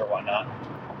corporations or whatnot.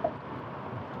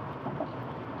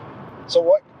 So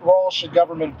what role should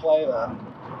government play then?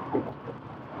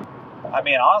 I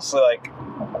mean, honestly,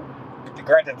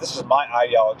 granted, this is my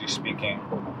ideology speaking.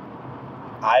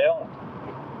 I don't,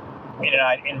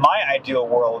 in my ideal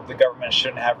world, the government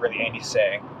shouldn't have really any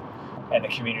say, and the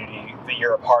community that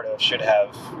you're a part of should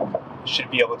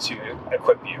be able to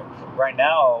equip you. Right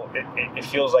now, it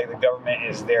feels like the government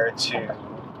is there to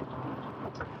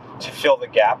fill the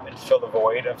gap and fill the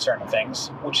void of certain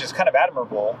things, which is kind of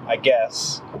admirable, I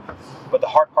guess. But the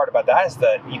hard part about that is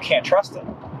that you can't trust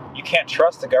them. You can't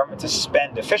trust the government to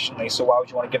spend efficiently, so why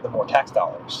would you want to give them more tax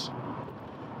dollars?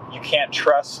 You can't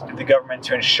trust the government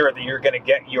to ensure that you're going to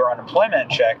get your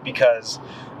unemployment check because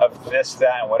of this,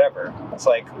 that, and whatever. It's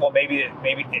like, well, maybe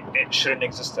it shouldn't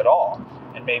exist at all,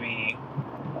 and maybe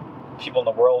people in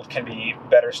the world can be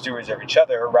better stewards of each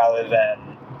other rather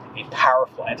than a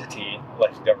powerful entity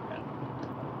like the government.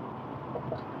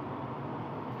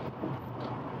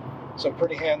 So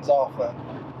pretty hands-off then.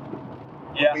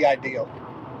 Yeah. Would be ideal.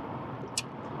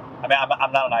 I mean,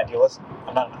 I'm not an idealist.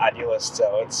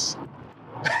 So it's...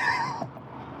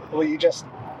 Well, you just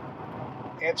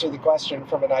answered the question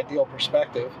from an ideal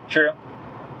perspective. True.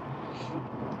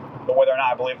 But whether or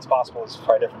not I believe it's possible is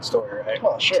probably a different story, right?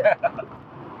 Well, sure.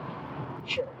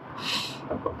 Sure.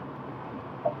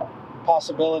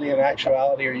 Possibility and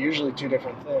actuality are usually two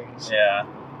different things. Yeah.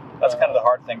 That's kind of the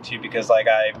hard thing, too, because,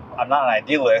 I'm not an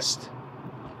idealist,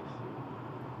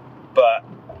 but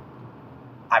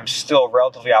I'm still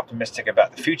relatively optimistic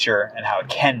about the future and how it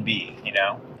can be,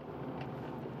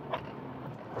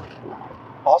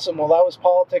 Awesome. Well, that was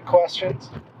politic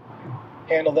questions.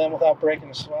 Handle them without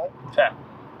breaking a sweat. Okay.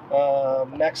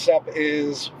 Next up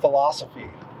is philosophy.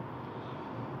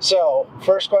 So,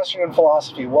 first question in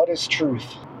philosophy, what is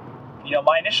truth?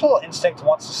 My initial instinct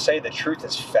wants to say that truth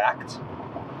is fact.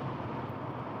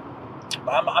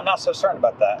 But I'm not so certain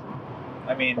about that.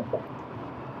 I mean,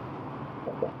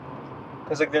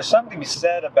 because there's something to be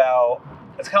said about,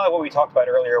 it's kind of like what we talked about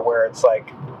earlier, where it's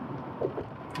like,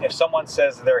 if someone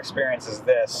says that their experience is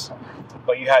this,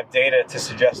 but you have data to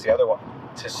suggest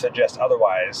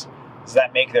otherwise, does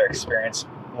that make their experience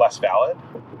less valid?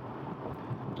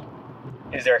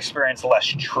 Is their experience less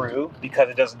true because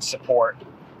it doesn't support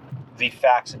the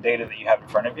facts and data that you have in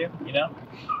front of you?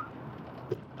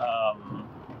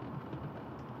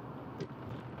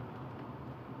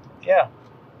 Yeah.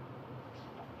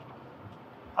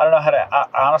 I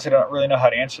honestly don't really know how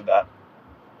to answer that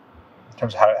in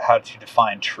terms of how to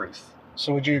define truth.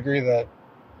 So would you agree that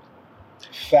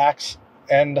facts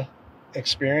and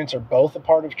experience are both a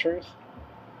part of truth?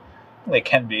 They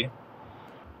can be.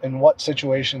 In what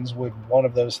situations would one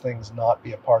of those things not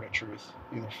be a part of truth,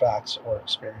 either facts or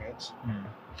experience?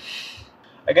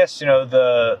 I guess,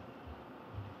 the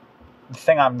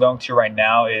thing I'm going to right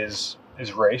now is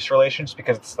race relations,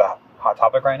 because it's the hot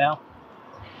topic right now.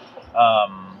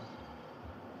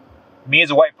 Me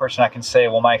as a white person, I can say,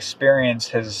 well, my experience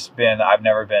has been, I've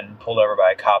never been pulled over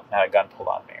by a cop and had a gun pulled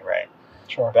on me, right?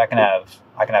 Sure. But I can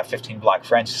have 15 black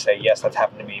friends who say, yes, that's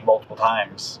happened to me multiple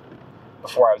times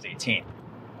before I was 18,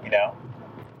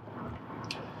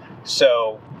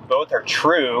 So both are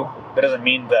true, but it doesn't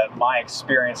mean that my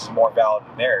experience is more valid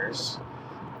than theirs.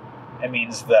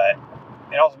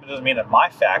 It also doesn't mean that my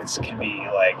facts can be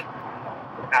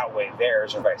outweigh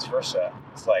theirs or vice versa.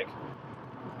 It's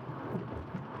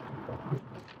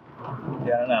I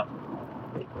don't know.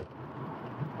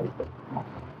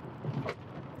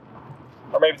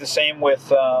 Or maybe the same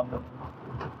with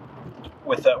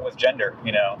gender.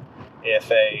 You know,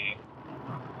 if a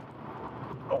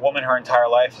woman her entire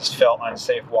life has felt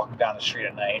unsafe walking down the street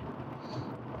at night,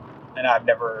 and I've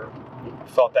never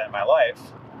felt that in my life,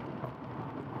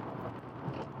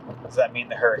 does that mean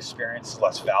that her experience is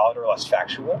less valid or less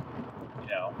factual? You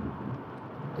know,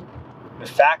 the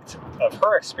fact of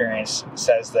her experience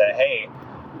says that, hey,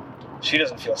 she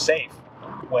doesn't feel safe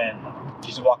when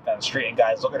she's walking down the street and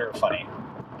guys look at her funny.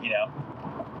 You know,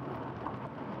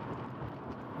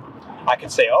 I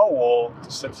could say, oh, well,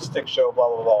 the statistics show blah,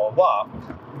 blah, blah, blah, blah.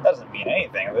 That doesn't mean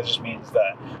anything. That just means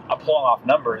that I'm pulling off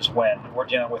numbers when we're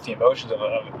dealing with the emotions of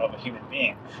a human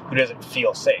being who doesn't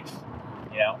feel safe,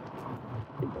 you know?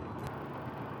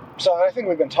 So I think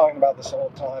we've been talking about this the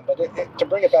whole time, but to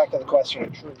bring it back to the question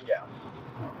of truth. Yeah.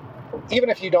 Even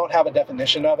if you don't have a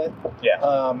definition of it,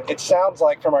 yeah. It sounds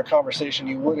like from our conversation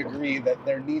you would agree that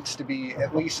there needs to be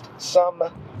at least some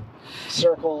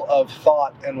circle of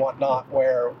thought and whatnot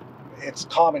where it's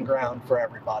common ground for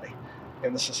everybody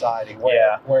in the society,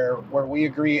 where we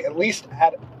agree at least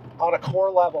on a core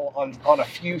level on a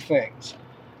few things.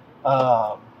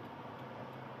 Am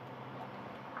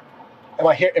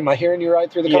I hearing you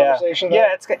right through the conversation?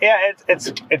 Yeah,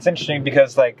 it's interesting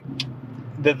because like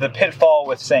the pitfall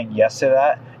with saying yes to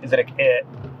that is that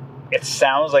it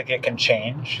sounds like it can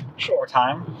change over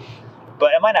time,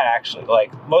 but it might not actually.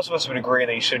 Like most of us would agree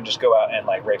that you shouldn't just go out and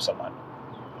like rape someone.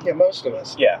 Yeah, most of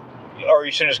us. Yeah, or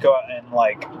you shouldn't just go out and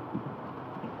like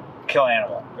kill an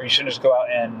animal, or you shouldn't just go out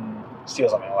and steal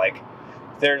something. Like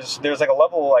there's like a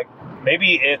level, like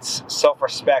maybe it's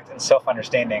self-respect and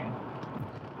self-understanding,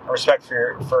 respect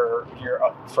for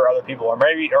other people, or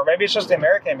maybe it's just the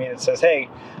American in me that says, hey,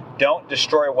 don't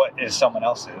destroy what is someone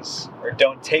else's, or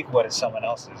don't take what is someone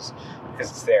else's because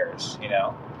it's theirs, you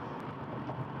know.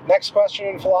 Next question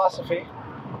in philosophy: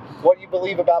 what do you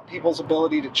believe about people's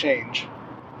ability to change?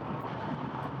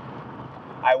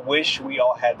 I wish we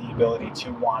all had the ability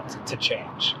to want to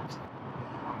change.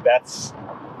 That's,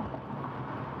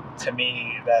 to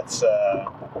me, that's a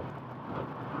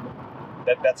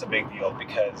big deal,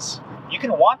 because you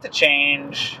can want to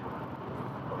change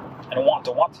and want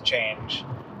to change,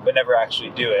 but never actually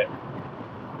do it.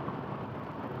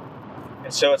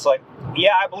 And so it's like,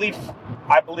 yeah, I believe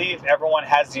everyone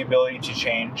has the ability to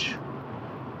change.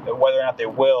 But whether or not they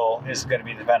will is going to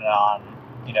be dependent on,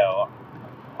 you know,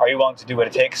 are you willing to do what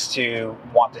it takes to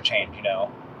want to change? You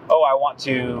know, oh, I want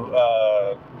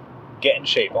to get in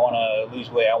shape. I want to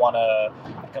lose weight. I want to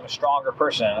become a stronger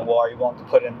person. Well, are you willing to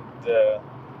put in the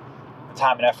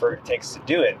time and effort it takes to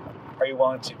do it? Are you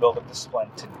willing to build a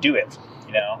discipline to do it?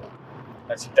 You know,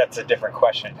 that's a different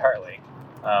question entirely.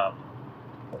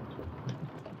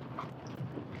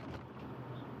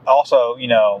 Also, you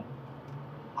know,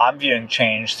 I'm viewing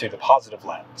change through the positive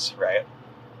lens, right?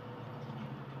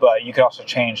 But you can also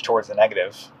change towards the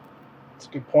negative. That's a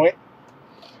good point.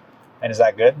 And is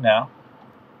that good? No.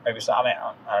 Maybe it's not. I mean,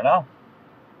 I don't know.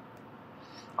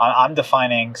 I'm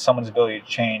defining someone's ability to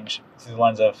change through the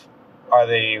lens of, are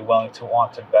they willing to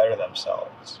want to better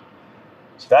themselves?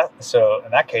 So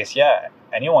in that case, yeah,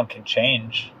 anyone can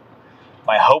change.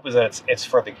 My hope is that it's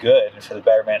for the good and for the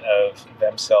betterment of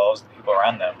themselves and the people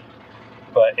around them.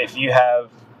 But if you have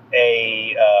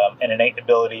an innate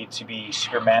ability to be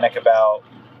super manic about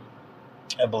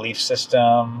a belief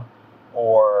system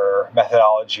or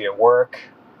methodology at work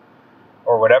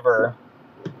or whatever,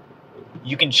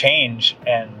 you can change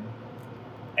and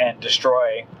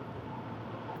destroy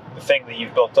the thing that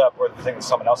you've built up or the thing that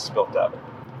someone else has built up.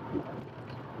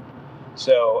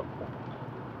 So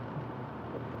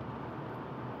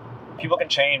people can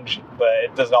change, but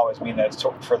it doesn't always mean that it's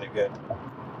for the good,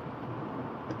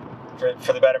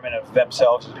 for the betterment of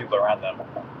themselves and the people around them.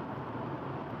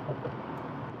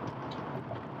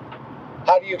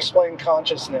 How do you explain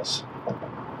consciousness?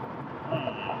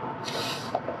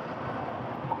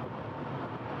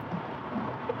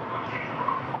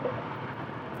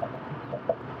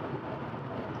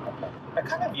 I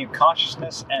kind of view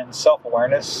consciousness and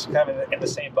self-awareness kind of in the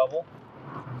same bubble.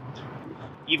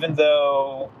 Even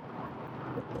though,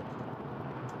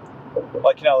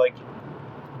 like, you know, like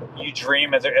you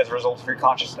dream as a result of your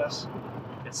consciousness.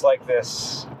 It's like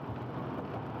this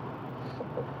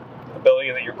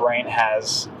ability that your brain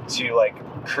has to like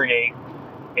create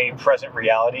a present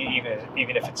reality,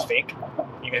 even if it's fake,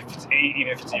 even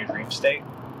if it's in your dream state.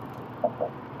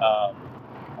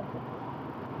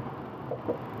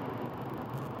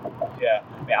 Yeah,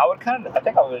 I mean, I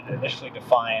think I would initially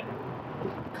define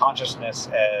consciousness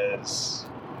as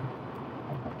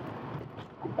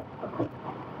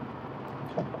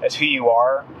as who you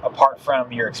are apart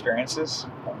from your experiences,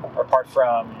 or apart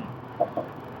from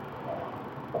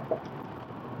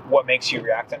what makes you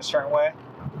react in a certain way.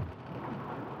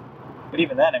 But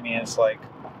even then, I mean, it's like,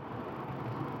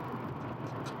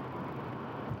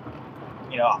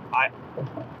 you know, I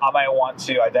might want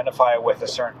to identify with a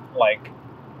certain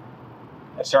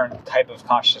type of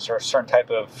consciousness or a certain type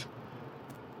of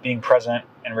being present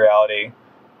in reality,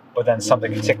 but then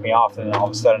something can tick me off, and then all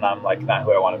of a sudden I'm like not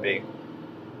who I want to be.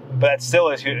 But that still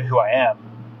is who I am.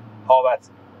 All that's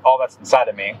inside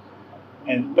of me,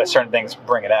 but certain things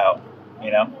bring it out,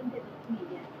 you know.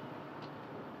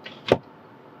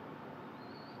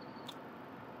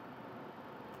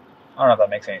 I don't know if that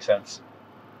makes any sense.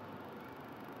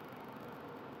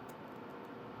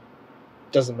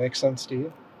 Doesn't make sense to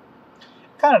you?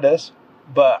 Kind of does,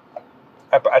 but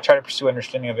I try to pursue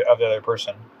understanding of the other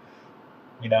person,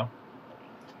 you know?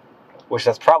 Which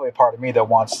that's probably a part of me that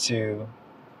wants to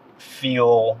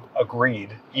feel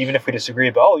agreed, even if we disagree,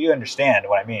 but, oh, you understand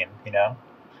what I mean, you know?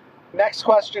 Next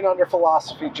question under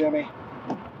philosophy, Jimmy.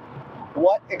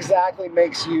 What exactly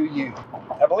makes you you?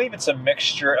 I believe it's a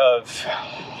mixture of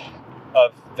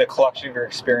the collection of your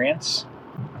experience,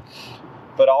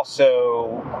 but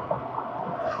also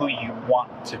who you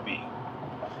want to be.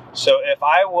 So if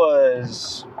I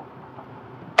was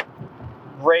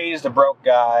raised a broke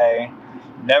guy,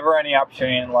 never any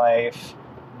opportunity in life,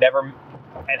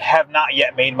 and have not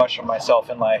yet made much of myself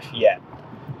in life yet,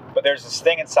 but there's this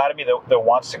thing inside of me that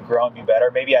wants to grow and be better.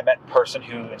 Maybe I met a person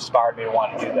who inspired me to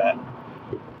want to do that.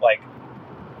 Like,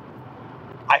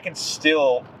 I can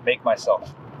still make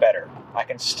myself better. I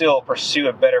can still pursue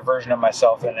a better version of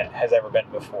myself than it has ever been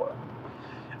before.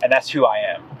 And that's who I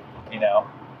am, you know?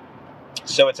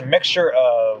 So it's a mixture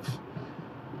of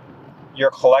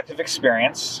your collective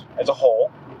experience as a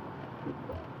whole,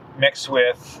 mixed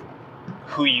with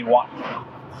who you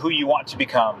want to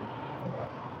become,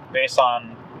 based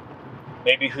on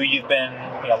maybe who you've been,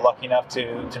 you know, lucky enough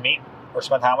to meet or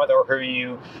spend time with, or who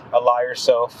you allow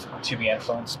yourself to be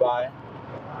influenced by,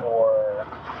 or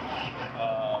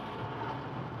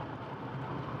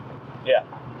yeah.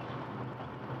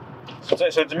 So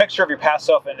it's a mixture of your past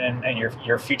self and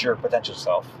your future potential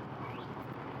self.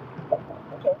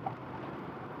 Okay.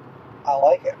 I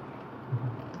like it.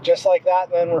 Just like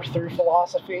that, then we're through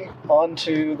philosophy, on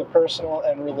to the personal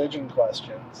and religion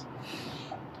questions.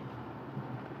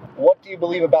 What do you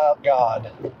believe about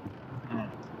God?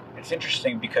 It's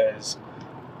interesting because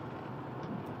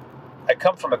I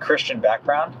come from a Christian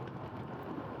background,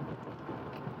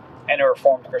 and a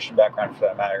Reformed Christian background for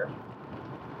that matter.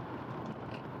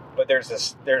 But there's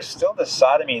still this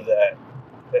side of me that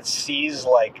sees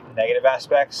like negative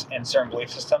aspects in certain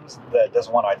belief systems that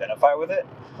doesn't want to identify with it,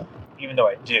 even though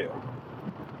I do.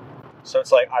 So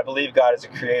it's like, I believe God is a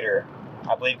creator.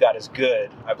 I believe God is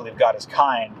good. I believe God is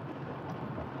kind.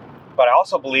 But I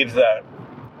also believe that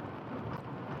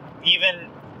even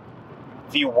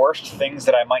the worst things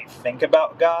that I might think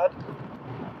about God,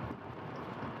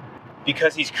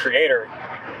 because he's creator,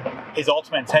 his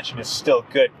ultimate intention is still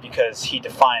good because he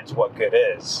defines what good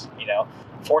is, you know.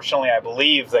 Fortunately, I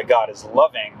believe that God is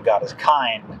loving, God is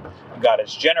kind, God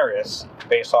is generous,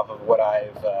 based off of what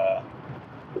I've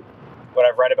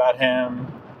read about him,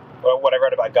 or what I've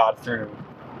read about God through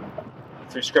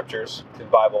scriptures, through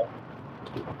the Bible.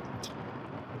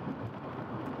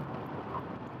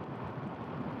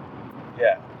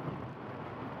 Yeah.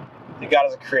 God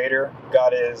is a creator.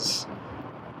 God is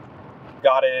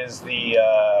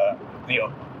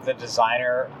the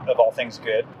designer of all things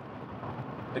good.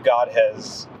 The God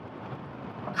has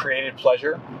created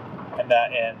pleasure, and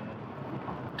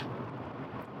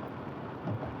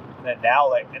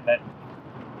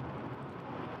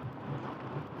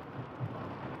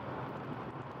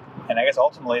I guess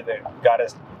ultimately that God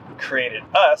has created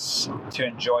us to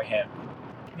enjoy him.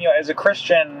 You know, as a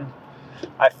Christian,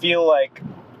 I feel like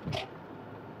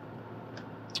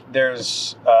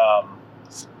there's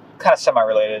kind of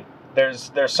semi-related.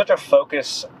 There's such a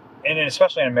focus, and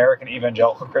especially in American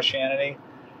evangelical Christianity,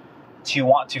 to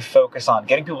want to focus on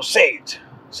getting people saved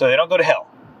so they don't go to hell.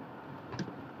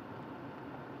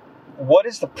 What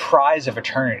is the prize of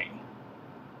eternity?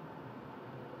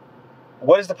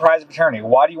 What is the prize of eternity?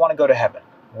 Why do you want to go to heaven?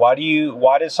 Why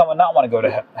does someone not want to go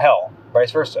to hell?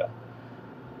 Vice versa.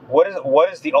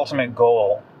 What is the ultimate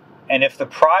goal? And if the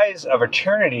prize of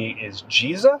eternity is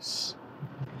Jesus,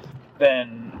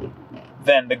 then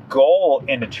the goal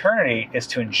in eternity is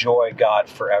to enjoy God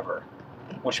forever.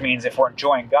 Which means if we're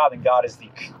enjoying God, then God is the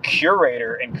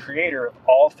curator and creator of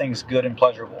all things good and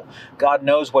pleasurable. God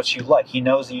knows what you like. He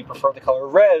knows that you prefer the color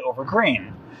red over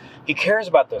green. He cares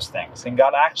about those things, and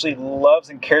God actually loves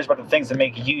and cares about the things that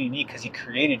make you unique because He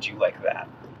created you like that.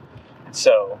 And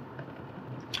so,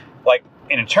 like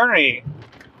in eternity,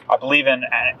 I believe in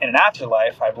an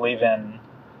afterlife. I believe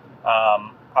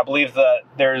that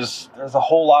there's a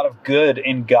whole lot of good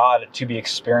in God to be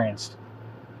experienced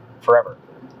forever,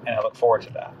 and I look forward to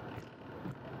that.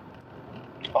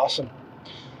 Awesome.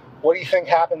 What do you think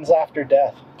happens after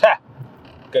death?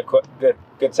 Good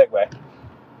segue.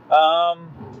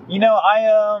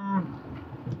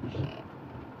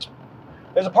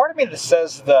 There's a part of me that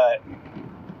says that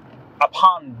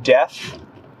upon death,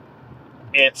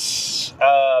 it's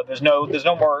there's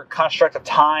no more construct of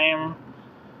time,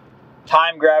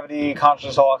 gravity,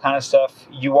 consciousness, all that kind of stuff.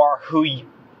 You are who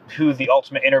the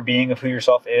ultimate inner being of who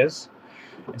yourself is,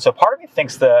 and so part of me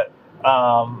thinks that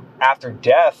after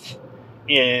death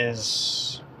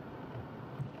is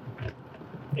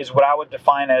what I would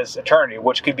define as eternity,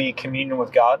 which could be communion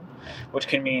with God, which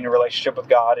can mean a relationship with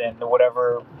God and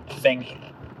whatever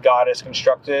thing God has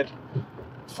constructed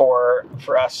for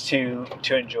us to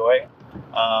enjoy.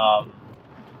 I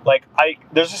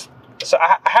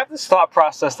have this thought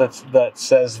process that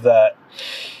says that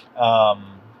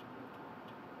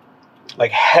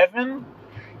heaven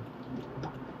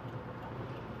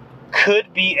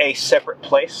could be a separate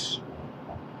place,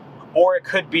 or it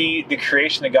could be the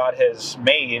creation that God has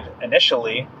made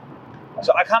initially.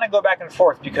 So I kind of go back and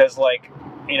forth because,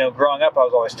 growing up, I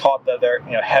was always taught that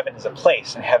heaven is a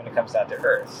place and heaven comes down to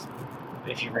earth,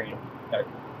 if you read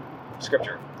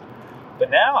scripture. But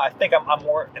now I think I'm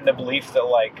more in the belief that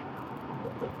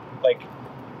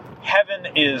heaven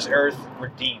is earth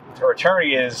redeemed, or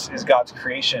eternity is God's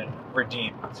creation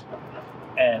redeemed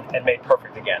and made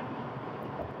perfect again.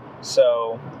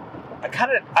 So I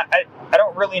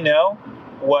don't really know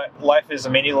what life is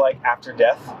immediately like after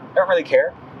death. I don't really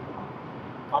care,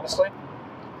 honestly.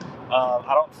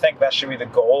 I don't think that should be the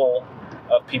goal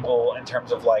of people in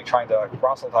terms of trying to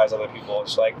proselytize other people.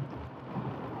 It's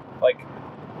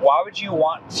why would you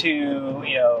want to,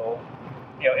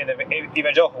 in the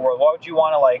evangelical world, why would you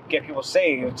want to get people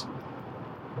saved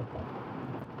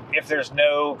if there's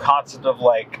no concept of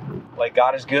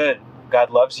God is good, God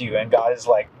loves you, and God is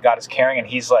caring, and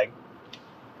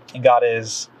and God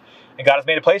has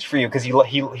made a place for you because he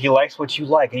likes what you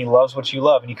like, and He loves what you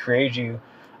love, and He created you,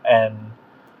 and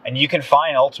you can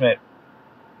find ultimate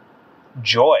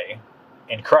joy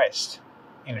in Christ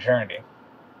in eternity,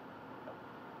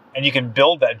 and you can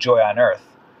build that joy on earth.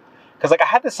 Because I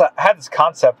had this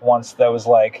concept once that was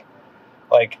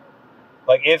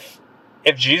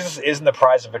if Jesus isn't the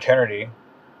prize of eternity,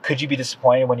 could you be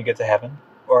disappointed when you get to heaven?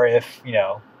 Or if, in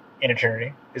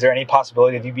eternity, is there any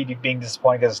possibility of you being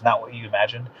disappointed because it's not what you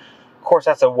imagined? Of course,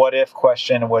 that's a what if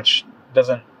question, which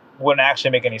wouldn't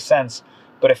actually make any sense.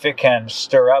 But if it can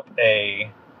stir up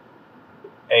a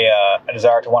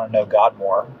desire to want to know God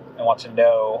more and want to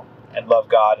know and love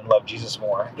God and love Jesus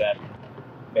more, then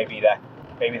maybe that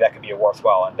could be a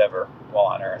worthwhile endeavor while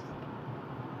on earth.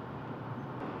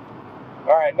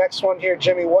 All right, next one here,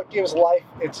 Jimmy. What gives life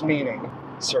its meaning?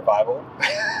 Survival.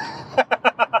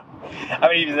 I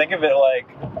mean, if you think of it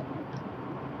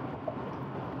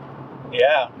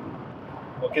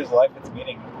what gives life its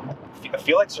meaning? I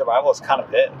feel like survival is kind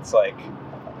of it. It's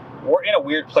we're in a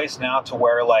weird place now to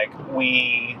where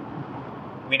we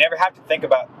never have to think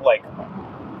about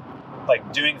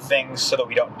doing things so that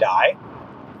we don't die.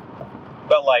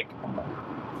 But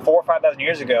 4,000 or 5,000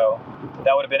 years ago,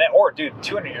 that would have been it. Or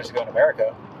 200 years ago in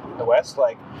America, in the West,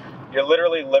 you're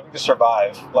literally living to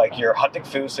survive. You're hunting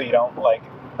food so you don't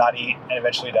not eat and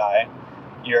eventually die.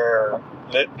 You're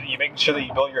making sure that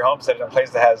you build your homestead in a place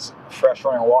that has fresh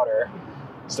running water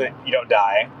so that you don't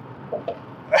die.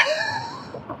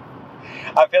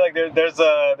 I feel like there's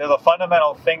a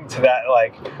fundamental thing to that,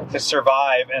 to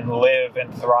survive and live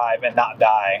and thrive and not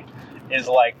die is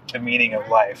the meaning of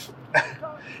life.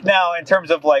 Now, in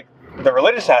terms of the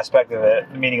religious aspect of it,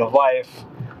 the meaning of life,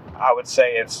 I would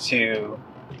say it's to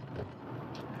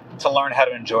learn how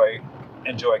to enjoy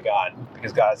God,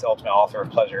 because God is the ultimate author of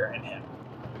pleasure in Him.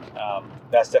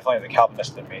 That's definitely the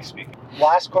Calvinist in me speaking.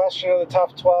 Last question of the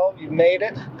Tough 12. You made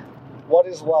it. What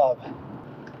is love?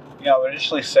 I would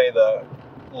initially say that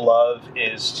love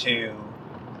is to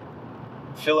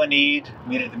fill a need,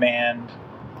 meet a demand,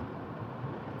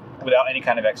 without any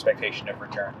kind of expectation of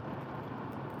return.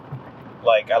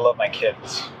 I love my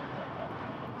kids.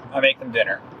 I make them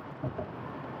dinner.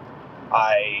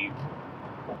 I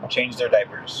change their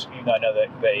diapers, even though I know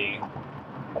that they,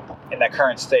 in that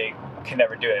current state, can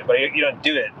never do it. But you don't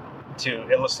do it to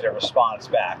elicit a response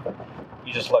back.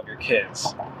 You just love your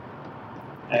kids.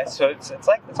 And so it's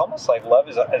almost like love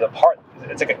is a part.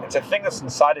 It's a thing that's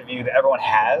inside of you that everyone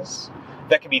has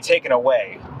that can be taken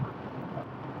away,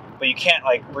 but you can't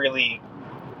really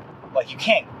you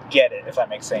can't get it, if that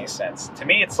makes any sense. To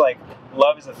me, it's like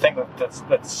love is a thing that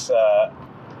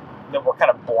we're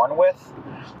kind of born with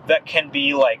that can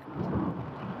be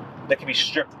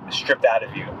stripped out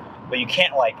of you, but you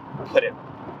can't put it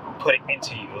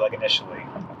into you initially.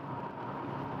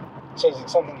 So is it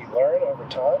something you learn over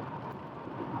time?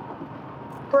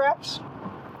 Perhaps.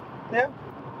 Yeah.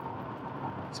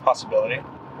 It's a possibility.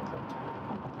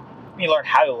 You learn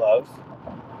how to love,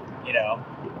 in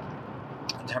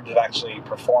terms of actually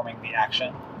performing the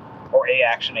action, or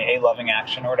a loving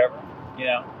action, or whatever,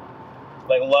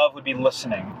 love would be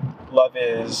listening. Love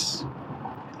is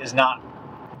not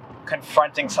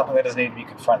confronting something that doesn't need to be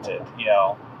confronted,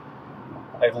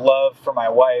 love for my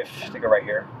wife, to go right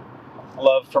here,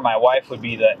 love for my wife would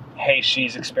be that, hey,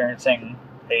 she's experiencing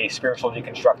a spiritual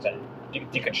deconstruction,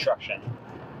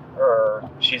 or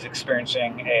she's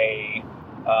experiencing a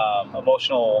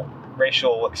emotional,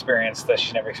 racial experience that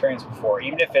she's never experienced before.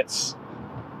 Even if it's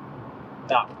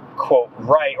not, quote,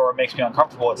 right, or it makes me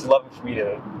uncomfortable, it's loving for me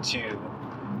to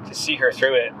see her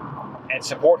through it and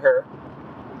support her,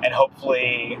 and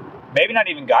hopefully maybe not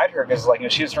even guide her,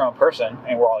 because she's her own person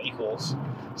and we're all equals.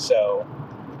 So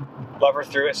love her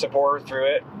through it, support her through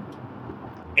it.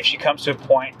 If she comes to a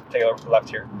point, take a left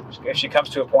here. If she comes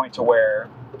to a point to where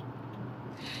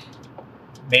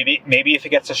maybe if it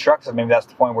gets destructive, maybe that's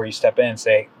the point where you step in and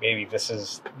say, "Baby, this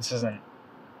isn't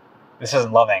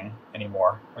loving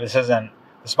anymore. Or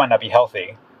this might not be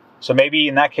healthy." So maybe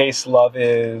in that case, love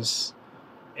has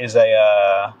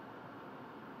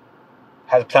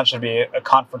potential to be a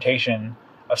confrontation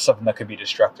of something that could be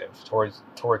destructive towards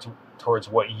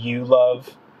what you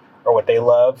love or what they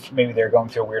love. Maybe they're going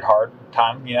through a weird hard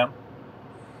time,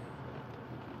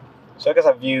 So I guess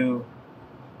I view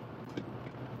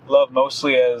love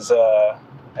mostly as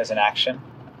an action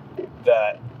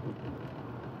that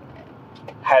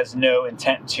has no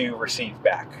intent to receive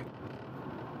back.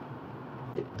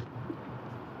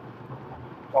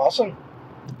 Awesome.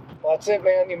 Well, that's it,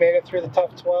 man. You made it through the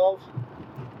tough 12.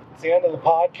 It's the end of the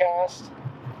podcast.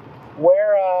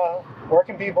 Where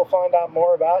can people find out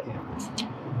more about you?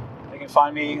 You can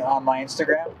find me on my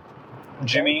Instagram,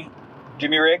 Jimmy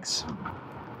Riggs.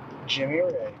 Jimmy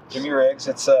Riggs.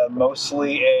 It's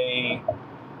mostly a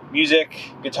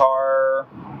guitar,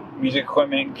 music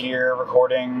equipment, gear,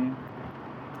 recording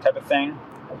type of thing.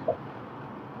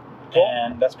 Cool.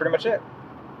 And that's pretty much it.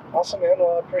 Awesome, man.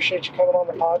 Well, I appreciate you coming on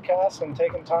the podcast and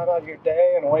taking time out of your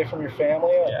day and away from your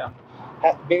family. Yeah.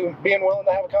 Being willing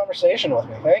to have a conversation with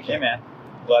me. Thank you. Yeah, man.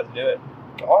 Glad to do it.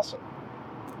 Awesome.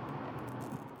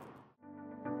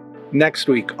 Next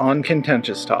week on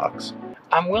Contentious Talks.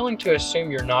 I'm willing to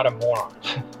assume you're not a moron.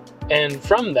 And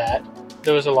from that,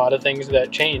 there was a lot of things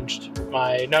that changed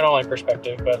my, not only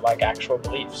perspective, but actual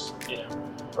beliefs,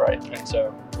 Right. And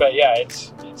so, but yeah,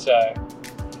 it's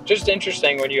just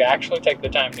interesting when you actually take the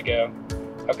time to go,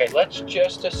 okay, let's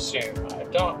just assume.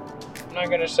 I'm not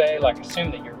going to say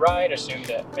assume that you're right, assume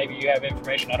that maybe you have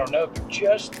information I don't know, but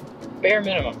just bare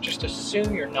minimum, just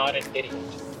assume you're not an idiot.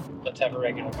 Let's have a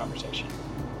regular conversation.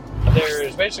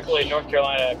 There's basically North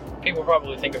Carolina, people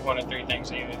probably think of one of three things.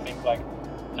 They either think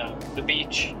the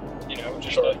beach,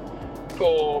 just Sure. the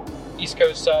cool East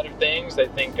Coast side of things. They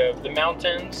think of the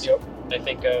mountains. Yep. They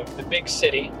think of the big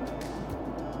city.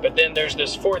 But then there's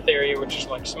this fourth area, which is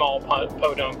small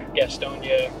Podunk,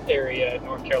 Gastonia area,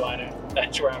 North Carolina.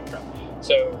 That's where I'm from.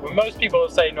 So when most people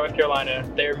say North Carolina,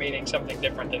 they're meaning something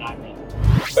different than I mean.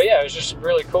 But yeah, it was just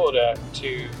really cool to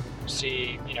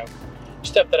see,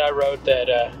 stuff that I wrote that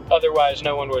otherwise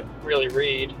no one would really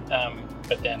read.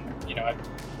 But then, I'd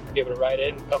be able to write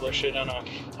it and publish it on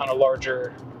a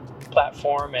larger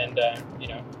platform and,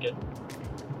 get,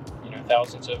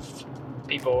 thousands of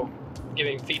people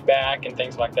giving feedback and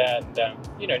things like that.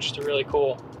 And, just a really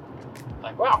cool,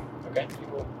 wow, okay,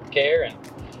 people care. And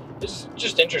it's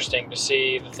just interesting to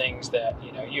see the things that,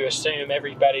 you assume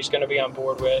everybody's going to be on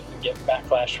board with and get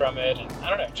backlash from it. And I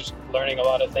don't know, just learning a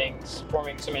lot of things,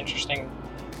 forming some interesting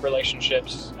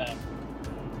relationships,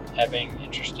 having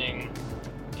interesting,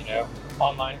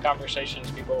 online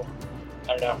conversations. People,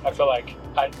 I don't know, I feel like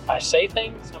I say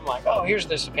things, I'm like, oh, here's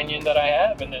this opinion that I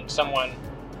have. And then someone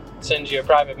sends you a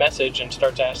private message and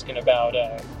starts asking about,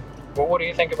 well, what do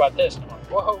you think about this? And I'm like,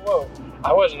 whoa.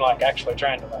 I wasn't actually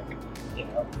trying to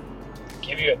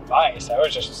give you advice. I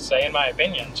was just saying my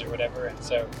opinions or whatever. And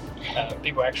so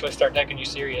people actually start taking you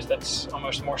serious. That's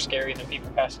almost more scary than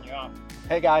people passing you off.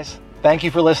 Hey guys, Thank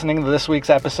you for listening to this week's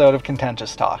episode of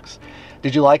Contentious Talks.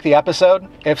 Did you like the episode?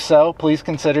 If so, please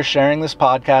consider sharing this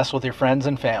podcast with your friends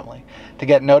and family. To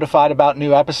get notified about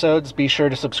new episodes, be sure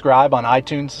to subscribe on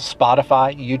iTunes,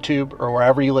 Spotify, YouTube, or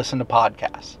wherever you listen to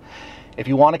podcasts. If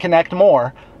you want to connect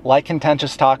more, like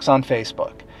Contentious Talks on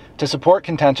Facebook. To support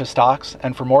Contentious Talks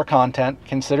and for more content,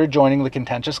 consider joining the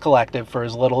Contentious Collective for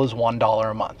as little as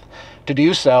 $1 a month. To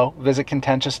do so, visit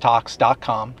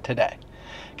contentioustalks.com today.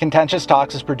 Contentious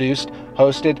Talks is produced,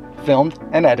 hosted, filmed,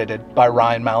 and edited by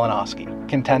Ryan Malinowski.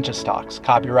 Contentious Talks,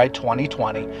 copyright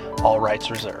 2020, all rights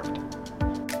reserved.